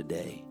Word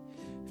today.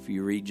 If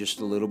you read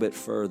just a little bit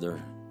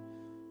further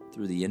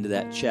through the end of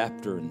that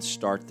chapter and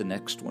start the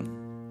next one,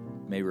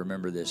 you may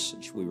remember this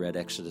since we read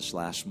Exodus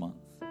last month.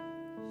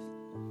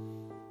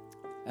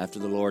 After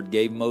the Lord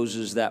gave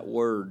Moses that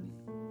word,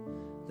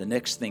 the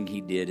next thing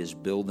he did is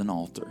build an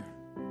altar.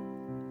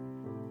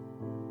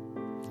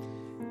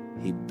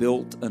 He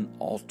built an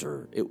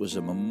altar. It was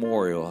a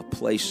memorial, a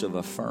place of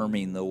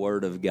affirming the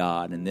Word of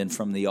God. And then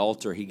from the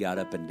altar, he got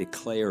up and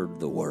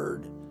declared the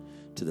Word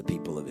to the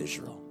people of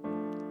Israel.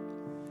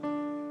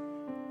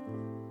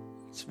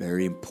 It's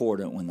very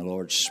important when the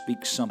Lord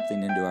speaks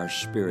something into our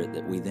spirit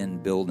that we then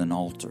build an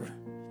altar.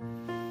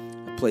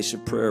 A place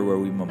of prayer where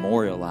we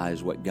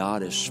memorialize what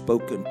God has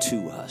spoken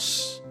to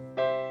us.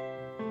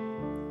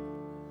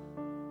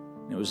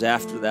 It was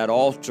after that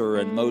altar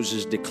and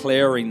Moses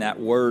declaring that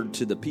word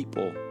to the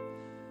people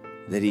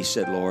that he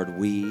said, Lord,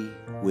 we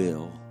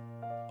will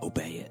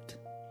obey it.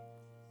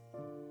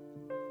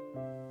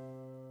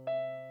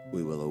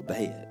 We will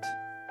obey it.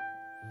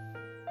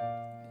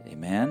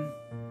 Amen.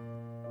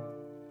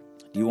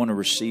 Do you want to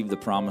receive the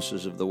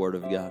promises of the Word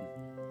of God?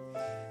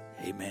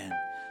 Amen.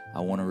 I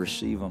want to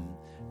receive them,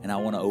 and I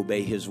want to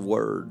obey His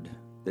Word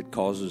that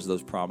causes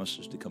those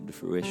promises to come to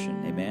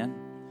fruition. Amen.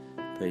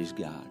 Praise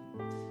God.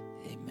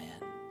 Amen.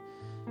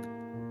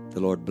 The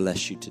Lord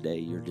bless you today.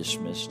 You're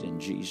dismissed in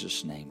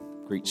Jesus' name.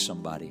 Greet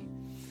somebody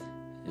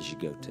as you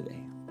go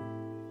today.